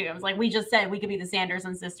costumes. Like we just said, we could be the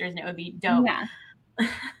Sanderson Sisters and it would be dope. Yeah.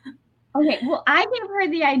 Okay, well, I gave her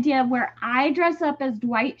the idea where I dress up as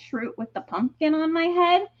Dwight Schrute with the pumpkin on my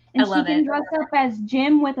head, and she can dress up as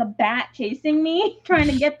Jim with a bat chasing me, trying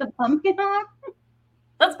to get the pumpkin off.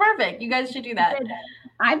 That's perfect. You guys should do that.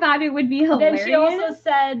 I thought it would be hilarious. Then she also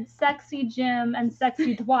said sexy Jim and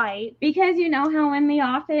sexy Dwight. Because you know how in The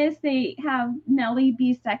Office they have Nellie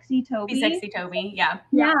be sexy Toby? Be sexy Toby, yeah.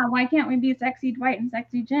 Yeah, why can't we be sexy Dwight and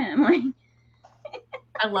sexy Jim? Like,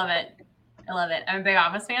 I love it. I'm a big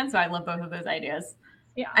Office fan, so I love both of those ideas.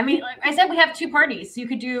 Yeah. I mean, like I said, we have 2 parties. So you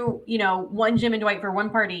could do, one Jim and Dwight for one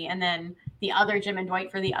party and then the other Jim and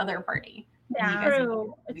Dwight for the other party. Yeah,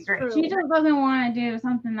 true. It's true. She just doesn't want to do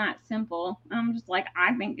something that simple. I'm just like,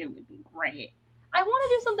 I think it would be great. I want to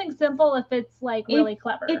do something simple if it's like really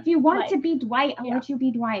clever. If you want to be Dwight, I'll let you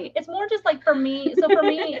be Dwight. It's more just like for me. So for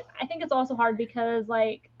me, I think it's also hard because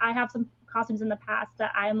like I have some costumes in the past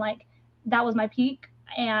that I'm like, that was my peak.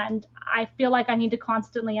 And I feel like I need to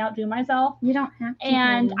constantly outdo myself. You don't have to.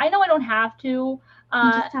 And I know I don't have to.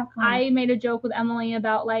 I made a joke with Emily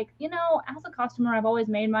about like, as a costumer, I've always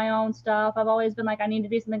made my own stuff. I've always been like, I need to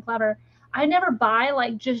do something clever. I never buy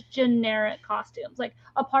like just generic costumes. Like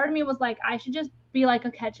a part of me was like, I should just be like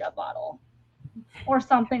a ketchup bottle or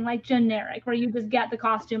something like generic where you just get the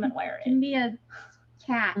costume and wear it. You can be a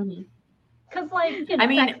cat. Mm-hmm. Because like, I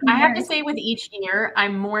mean, I have to say with each year,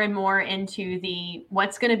 I'm more and more into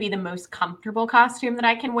what's going to be the most comfortable costume that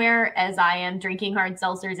I can wear as I am drinking hard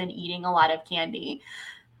seltzers and eating a lot of candy.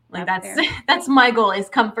 Like that's my goal is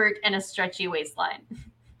comfort and a stretchy waistline.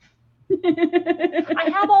 There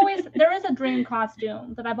is a dream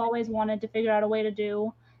costume that I've always wanted to figure out a way to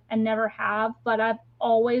do and never have, but I've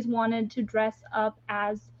always wanted to dress up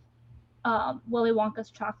as Willy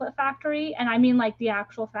Wonka's chocolate factory. And I mean like the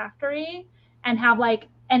actual factory. And have like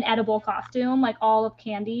an edible costume, like all of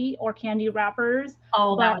candy or candy wrappers.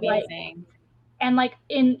 Oh, that would be amazing. And like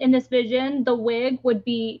in this vision, the wig would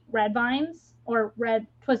be red vines or red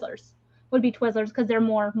Twizzlers would be Twizzlers because they're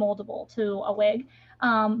more moldable to a wig.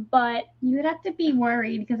 But you would have to be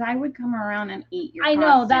worried because I would come around and eat your costume.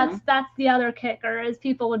 Know that's the other kicker is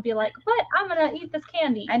people would be like, "What? I'm gonna eat this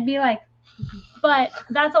candy." I'd be like, but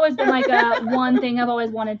that's always been like a one thing I've always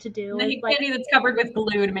wanted to do. The candy that's covered with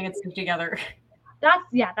glue to make it stick together. That's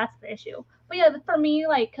the issue. But yeah, for me,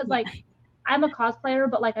 like, cause like I'm a cosplayer,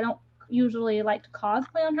 but like I don't usually like to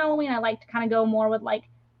cosplay on Halloween. I like to kind of go more with like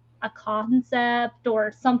a concept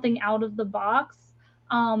or something out of the box.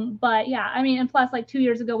 But yeah, I mean, and plus like 2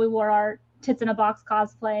 years ago we wore our Tits in a Box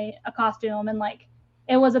a costume, and like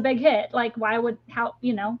it was a big hit. Like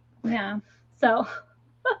yeah. So.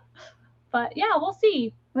 But yeah, we'll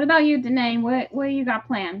see. What about you, Danae? What you got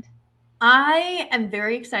planned? I am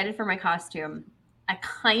very excited for my costume. I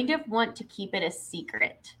kind of want to keep it a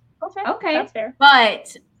secret. Okay, that's fair.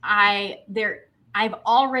 But I've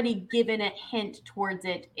already given a hint towards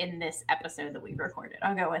it in this episode that we've recorded.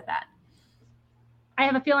 I'll go with that. I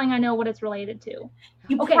have a feeling I know what it's related to.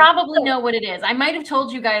 You probably know what it is. I might have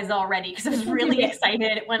told you guys already because I was really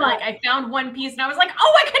excited when like I found one piece and I was like,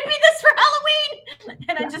 "Oh, I could be this for Halloween!"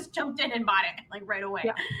 And I just jumped in and bought it like right away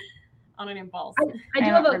on an impulse. I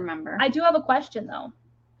do have a question though.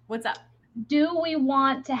 What's up? Do we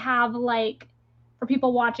want to have like for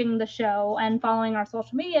people watching the show and following our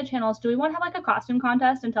social media channels? Do we want to have like a costume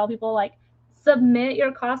contest and tell people like submit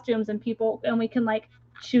your costumes and we can like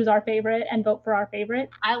choose our favorite and vote for our favorite.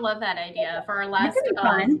 I love that idea for our last could be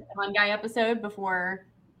fun. Con Guy episode before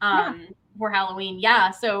Halloween.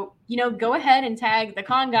 Yeah, so go ahead and tag the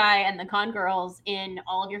Con Guy and the Con Girls in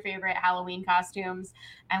all of your favorite Halloween costumes,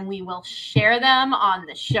 and we will share them on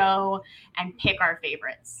the show and pick our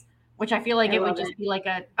favorites. Which I feel like it would just be like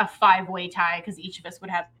a 5-way tie because each of us would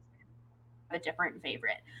have a different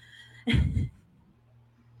favorite.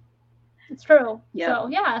 It's true.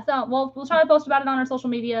 Yep. So we'll try to post about it on our social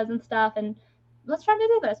medias and stuff, and let's try to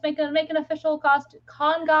do this. Make an official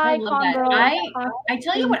Con Guy, Con Girl. I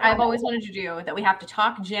tell you what I've always wanted to do that we have to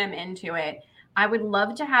talk Jim into it. I would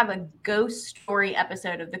love to have a ghost story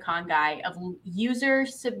episode of the Con Guy of user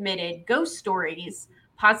submitted ghost stories,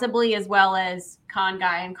 possibly as well as Con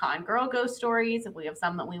Guy and Con Girl ghost stories. If we have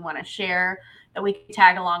some that we want to share that we can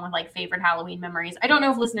tag along with like favorite Halloween memories. I don't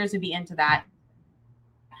know if listeners would be into that.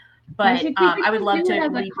 But I would love to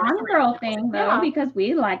as a Con Girl thing though, because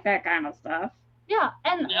we like that kind of stuff. Yeah,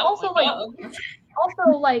 and also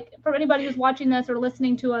for anybody who's watching this or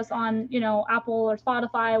listening to us on Apple or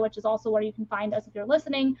Spotify, which is also where you can find us if you're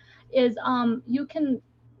listening, is you can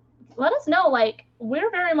let us know. Like, we're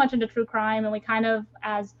very much into true crime, and we kind of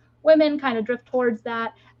as women kind of drift towards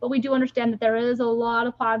that, but we do understand that there is a lot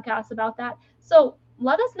of podcasts about that. So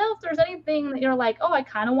let us know if there's anything that you're like, oh, I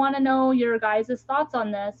kind of want to know your guys' thoughts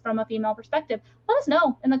on this from a female perspective. Let us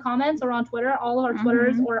know in the comments or on Twitter. All of our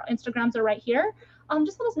Twitters or Instagrams are right here.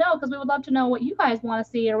 Just let us know, because we would love to know what you guys want to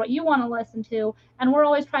see or what you want to listen to. And we're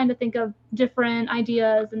always trying to think of different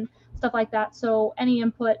ideas and stuff like that. So any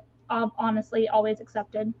input, honestly, always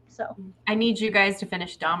accepted. So I need you guys to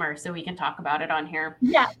finish Dahmer so we can talk about it on here.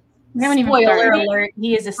 Yeah. We haven't even Spoiler started. alert,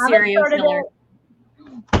 he is a serial killer.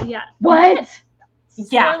 Yeah. What?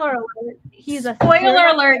 Yeah. Spoiler alert. He's a Spoiler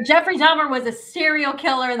alert. Jeffrey Dahmer was a serial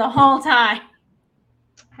killer the whole time.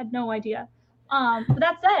 Had no idea. But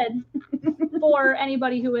that said, for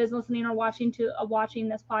anybody who is listening or watching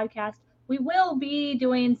this podcast, we will be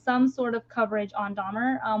doing some sort of coverage on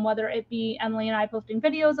Dahmer, whether it be Emily and I posting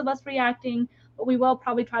videos of us reacting, but we will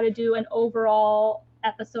probably try to do an overall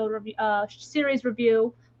episode review, series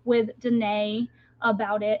review with Danae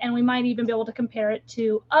about it, and we might even be able to compare it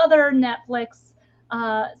to other Netflix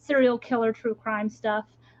serial killer true crime stuff.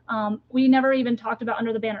 We never even talked about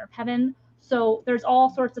Under the Banner of Heaven, so there's all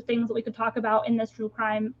sorts of things that we could talk about in this true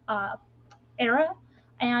crime era.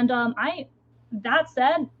 And that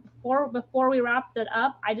said, before we wrap it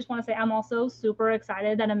up, I just want to say I'm also super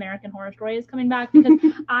excited that American Horror Story is coming back, because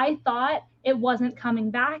I thought it wasn't coming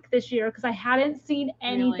back this year because I hadn't seen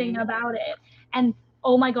anything about it. And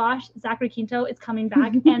oh my gosh, Zachary Quinto is coming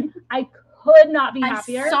back, and I could not be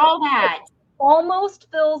happier. I saw that. It almost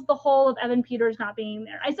fills the hole of Evan Peters not being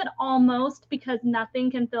there. I said almost because nothing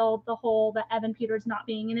can fill the hole that Evan Peters not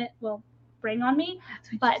being in it will bring on me.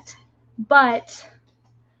 But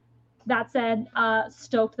that said,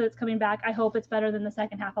 stoked that it's coming back. I hope it's better than the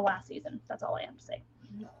second half of last season. That's all I have to say.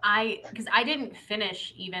 Because I didn't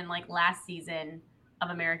finish even like last season of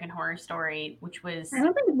American Horror Story, which was... I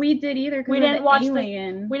don't think we did either. We didn't watch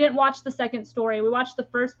the second story. We watched the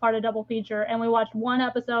first part of Double Feature, and we watched one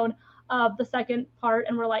episode of the second part,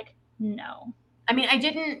 and we're like, no. I mean,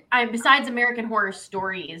 besides American Horror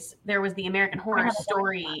Stories, there was the American Horror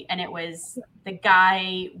Story, and it was the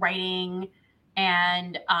guy writing,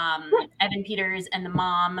 and Evan Peters and the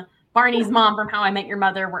mom, Barney's mom from How I Met Your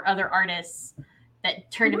Mother, were other artists that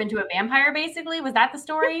turned him into a vampire, basically. Was that the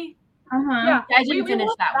story? Yeah, I didn't finish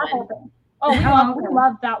that one. We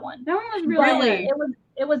loved that one. That one was really good.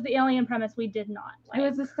 It was the alien premise we did not like. It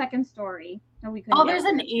was the second story that we could. Oh, there's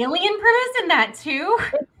an alien premise in that too?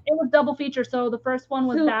 It was double feature. So the first one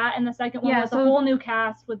was that, and the second one was a whole new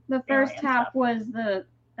cast with the first half was that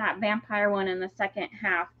vampire one, and the second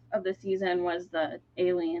half of the season was the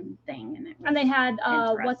alien thing. And they had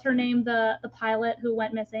what's her name, the pilot who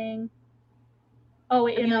went missing. Oh,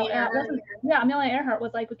 wait, Amelia Earhart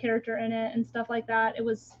was like a character in it and stuff like that. It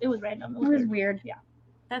was random. It was weird. Yeah.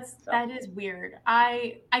 That is weird.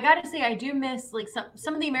 I gotta say, I do miss like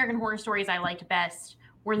some of the American Horror Stories I liked best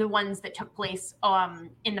were the ones that took place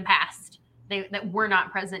in the past. That were not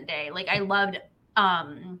present day. Like I loved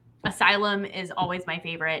Asylum is always my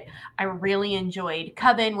favorite. I really enjoyed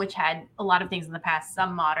Coven, which had a lot of things in the past,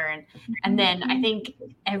 some modern. And then I think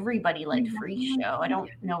everybody liked Freak Show. I don't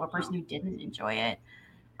know of a person who didn't enjoy it.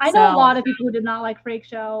 I know a lot of people who did not like Freak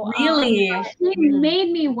Show. Really? She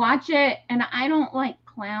made me watch it, and I don't like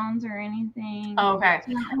clowns or anything. Okay.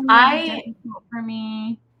 For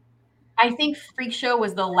me, I think Freak Show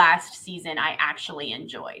was the last season I actually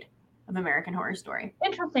enjoyed of American Horror Story.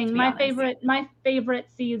 Interesting. My favorite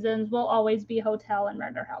seasons will always be Hotel and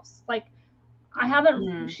Murder House. Like I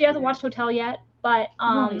haven't. She hasn't watched Hotel yet, but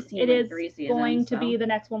it is going to be the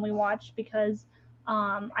next one we watch because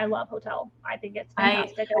I love Hotel. I think it's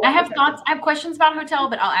fantastic. I have thoughts. I have questions about Hotel,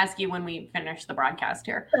 but I'll ask you when we finish the broadcast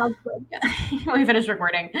here. Sounds good. When we finish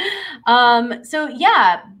recording. So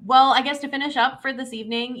yeah. Well, I guess to finish up for this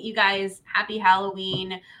evening, you guys, happy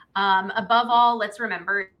Halloween. Above all, let's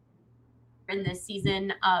remember in this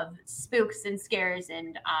season of spooks and scares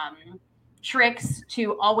and tricks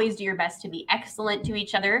to always do your best to be excellent to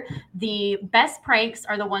each other. The best pranks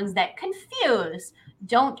are the ones that confuse,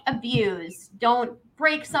 don't abuse, don't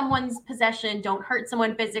break someone's possession, don't hurt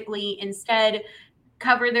someone physically. Instead,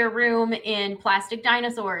 cover their room in plastic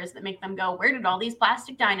dinosaurs that make them go, where did all these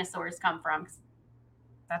plastic dinosaurs come from?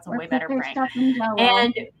 That's a way better prank.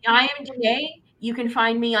 And I am Danae. You can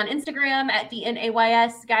find me on Instagram at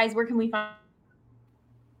DNAYS. Guys, where can we find?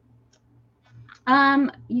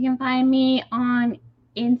 You can find me on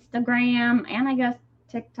Instagram and I guess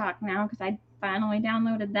TikTok now because I finally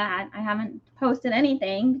downloaded that. I haven't posted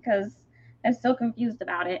anything because I'm still confused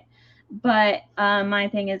about it. But my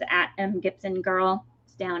thing is at @mgibsongirl.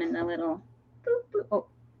 It's down in the little boop,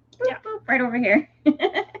 right over here.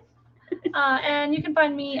 And you can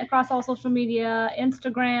find me across all social media: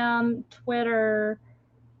 Instagram, Twitter,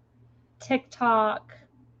 TikTok,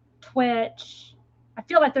 Twitch. I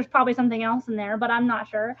feel like there's probably something else in there, but I'm not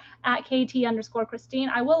sure. At KT_Christine.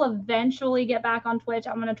 I will eventually get back on Twitch.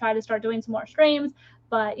 I'm going to try to start doing some more streams,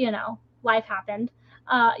 but life happened.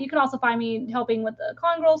 You can also find me helping with the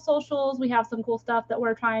Con Girls socials. We have some cool stuff that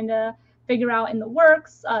we're trying to figure out in the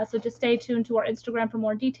works. So just stay tuned to our Instagram for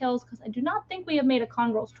more details because I do not think we have made a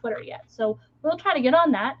Con Girls Twitter yet. So we'll try to get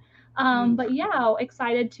on that. But yeah,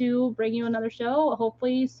 excited to bring you another show.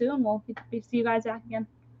 Hopefully soon we'll see you guys back again.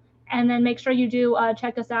 And then make sure you do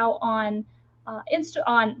check us out on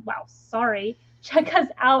check us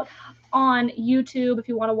out on YouTube if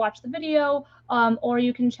you want to watch the video, or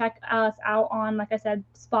you can check us out on, like I said,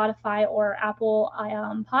 Spotify or Apple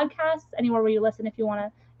Podcasts, anywhere where you listen.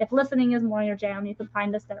 If listening is more your jam, you can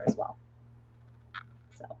find us there as well.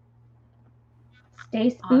 So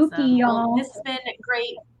stay spooky, y'all. Well, this has been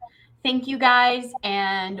great. Thank you guys,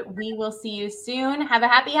 and we will see you soon. Have a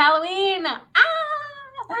happy Halloween.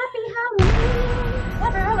 Happy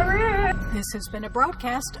Halloween! This has been a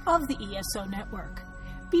broadcast of the ESO Network.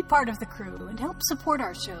 Be part of the crew and help support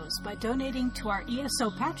our shows by donating to our ESO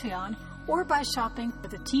Patreon or by shopping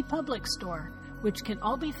at the TeePublic store, which can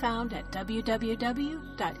all be found at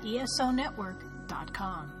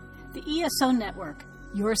www.esonetwork.com. The ESO Network,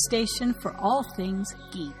 your station for all things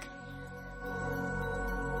geek.